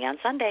be seeing you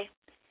on Sunday.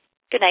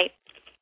 Good night.